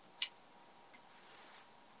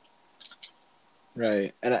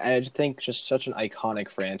 Right, and I think just such an iconic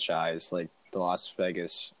franchise like the Las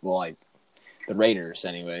Vegas, well, like the Raiders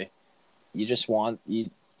anyway. You just want you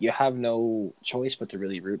have no choice but to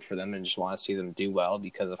really root for them and just want to see them do well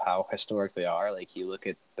because of how historic they are. Like you look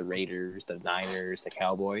at the Raiders, the Niners, the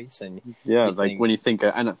Cowboys, and When you think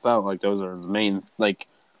of NFL, like those are the main. Like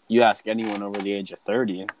you ask anyone over the age of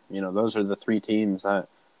 30, those are the 3 teams that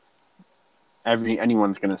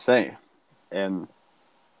anyone's gonna say, and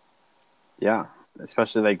yeah,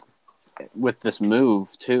 especially like with this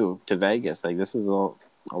move too to Vegas, like this is a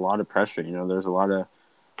lot of pressure. There's a lot of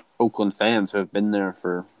Oakland fans who have been there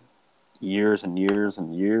for years and years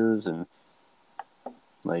and years, and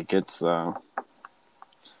like it's. I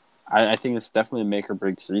think it's definitely a make or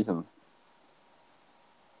break season.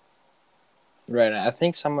 Right, I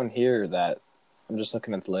think someone here that I'm just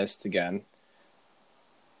looking at the list again.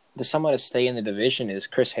 The someone to stay in the division is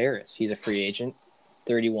Chris Harris. He's a free agent,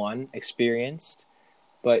 31, experienced,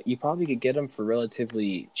 but you probably could get him for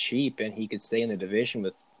relatively cheap, and he could stay in the division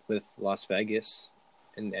with Las Vegas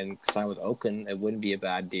and sign with Oakland. It wouldn't be a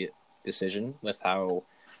bad decision with how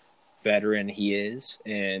veteran he is.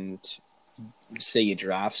 And say you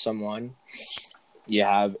draft someone, you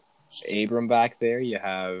have Abram back there. You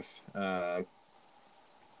have.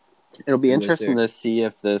 It'll be interesting to see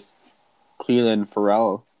if this Cleveland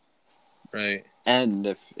Farrell, right, and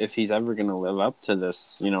if he's ever going to live up to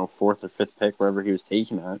this, 4th or 5th pick, wherever he was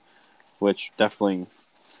taken at, which definitely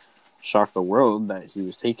shocked the world that he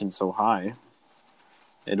was taken so high.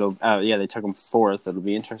 They took him 4th. It'll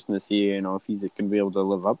be interesting to see, if he's going to be able to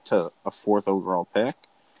live up to a 4th overall pick.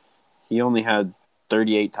 He only had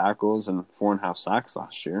 38 tackles and 4.5 sacks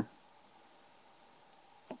last year.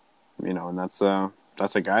 And that's a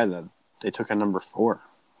guy that they took at number 4.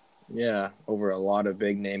 Yeah, over a lot of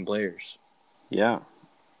big name players. Yeah,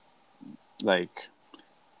 like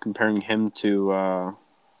comparing him to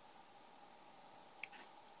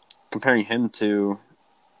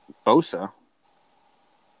Bosa.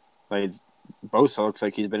 Like Bosa looks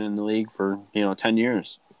like he's been in the league for 10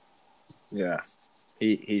 years. Yeah,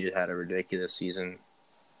 he just had a ridiculous season.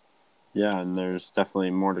 Yeah, and there's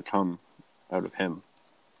definitely more to come out of him.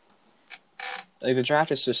 Like the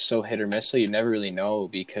draft is just so hit or miss, so you never really know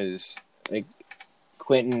because like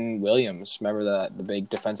Quentin Williams, remember the big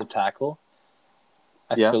defensive tackle?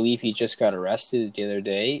 I believe he just got arrested the other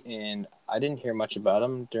day, and I didn't hear much about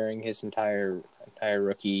him during his entire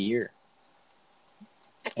rookie year.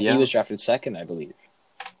 And he was drafted 2nd, I believe.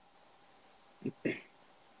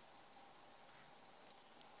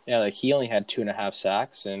 Yeah, like he only had 2.5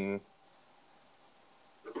 sacks and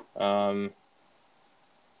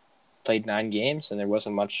played 9 games, and there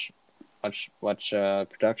wasn't much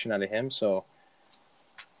production out of him. So,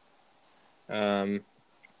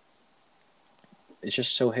 it's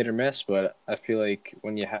just so hit or miss. But I feel like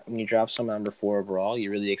when you draft someone number 4 overall,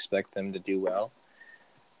 you really expect them to do well.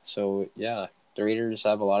 So yeah, the Raiders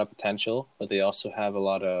have a lot of potential, but they also have a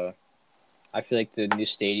lot of. I feel like the new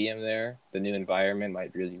stadium there, the new environment,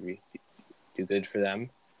 might really do good for them.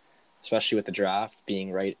 especially with the draft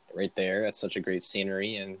being right there. That's such a great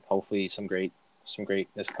scenery, and hopefully some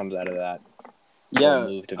greatness comes out of that whole Yeah,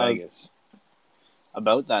 move to Vegas.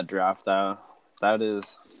 about that draft, that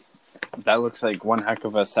looks like one heck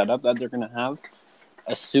of a setup that they're going to have,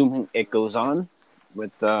 assuming it goes on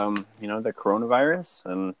with the coronavirus.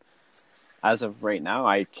 And as of right now,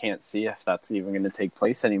 I can't see if that's even going to take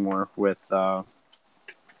place anymore with all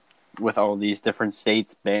these different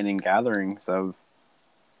states banning gatherings of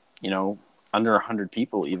under 100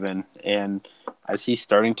 people even. And I see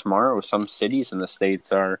starting tomorrow, some cities in the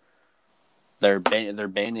states they're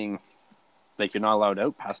banning, like, you're not allowed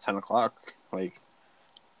out past 10 o'clock. Like,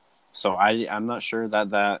 so I'm not sure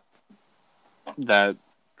that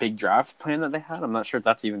big draft plan that they had, I'm not sure if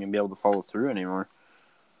that's even gonna be able to follow through anymore.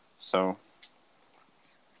 So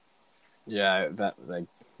Yeah, that like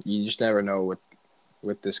you just never know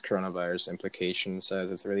with this coronavirus implications,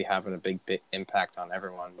 as it's really having a big impact on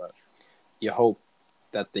everyone. But you hope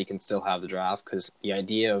that they can still have the draft, because the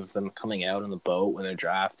idea of them coming out on the boat when they're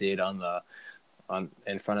drafted on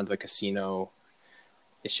in front of the casino,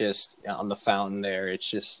 it's just on the fountain there. It's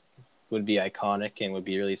just would be iconic and would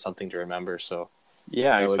be really something to remember. So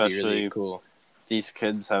yeah, that would be especially really cool. these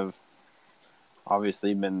kids have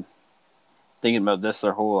obviously been thinking about this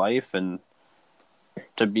their whole life, and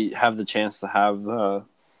to have the chance to have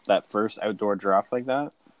that first outdoor draft like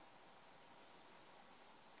that'd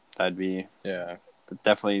be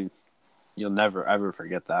definitely, you'll never ever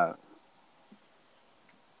forget that.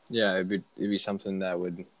 Yeah, it'd be something that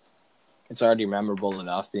would. It's already memorable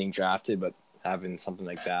enough being drafted, but having something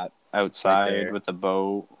like that Outside right with the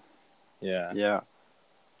boat. Yeah,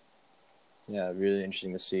 really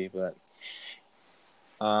interesting to see. But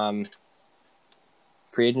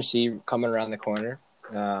free agency coming around the corner.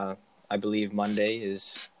 I believe Monday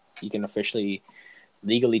is you can officially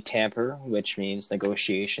legally tamper, which means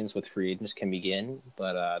negotiations with free agents can begin.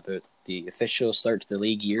 But the official start to the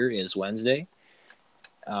league year is Wednesday,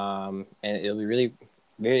 and it'll be really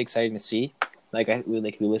very exciting to see. Like we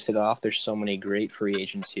listed off, there's so many great free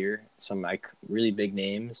agents here. Some really big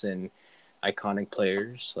names and iconic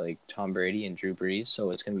players like Tom Brady and Drew Brees.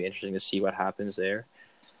 So it's going to be interesting to see what happens there.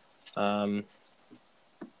 But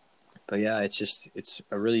yeah, it's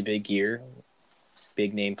a really big year.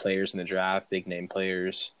 Big name players in the draft, big name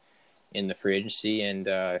players in the free agency, and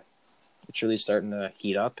it's really starting to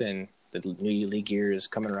heat up, and the new league year is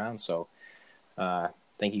coming around. So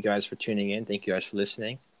thank you guys for tuning in. Thank you guys for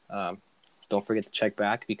listening. Don't forget to check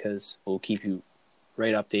back, because we'll keep you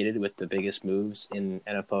right updated with the biggest moves in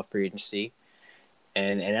NFL free agency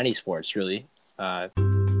and any sports, really.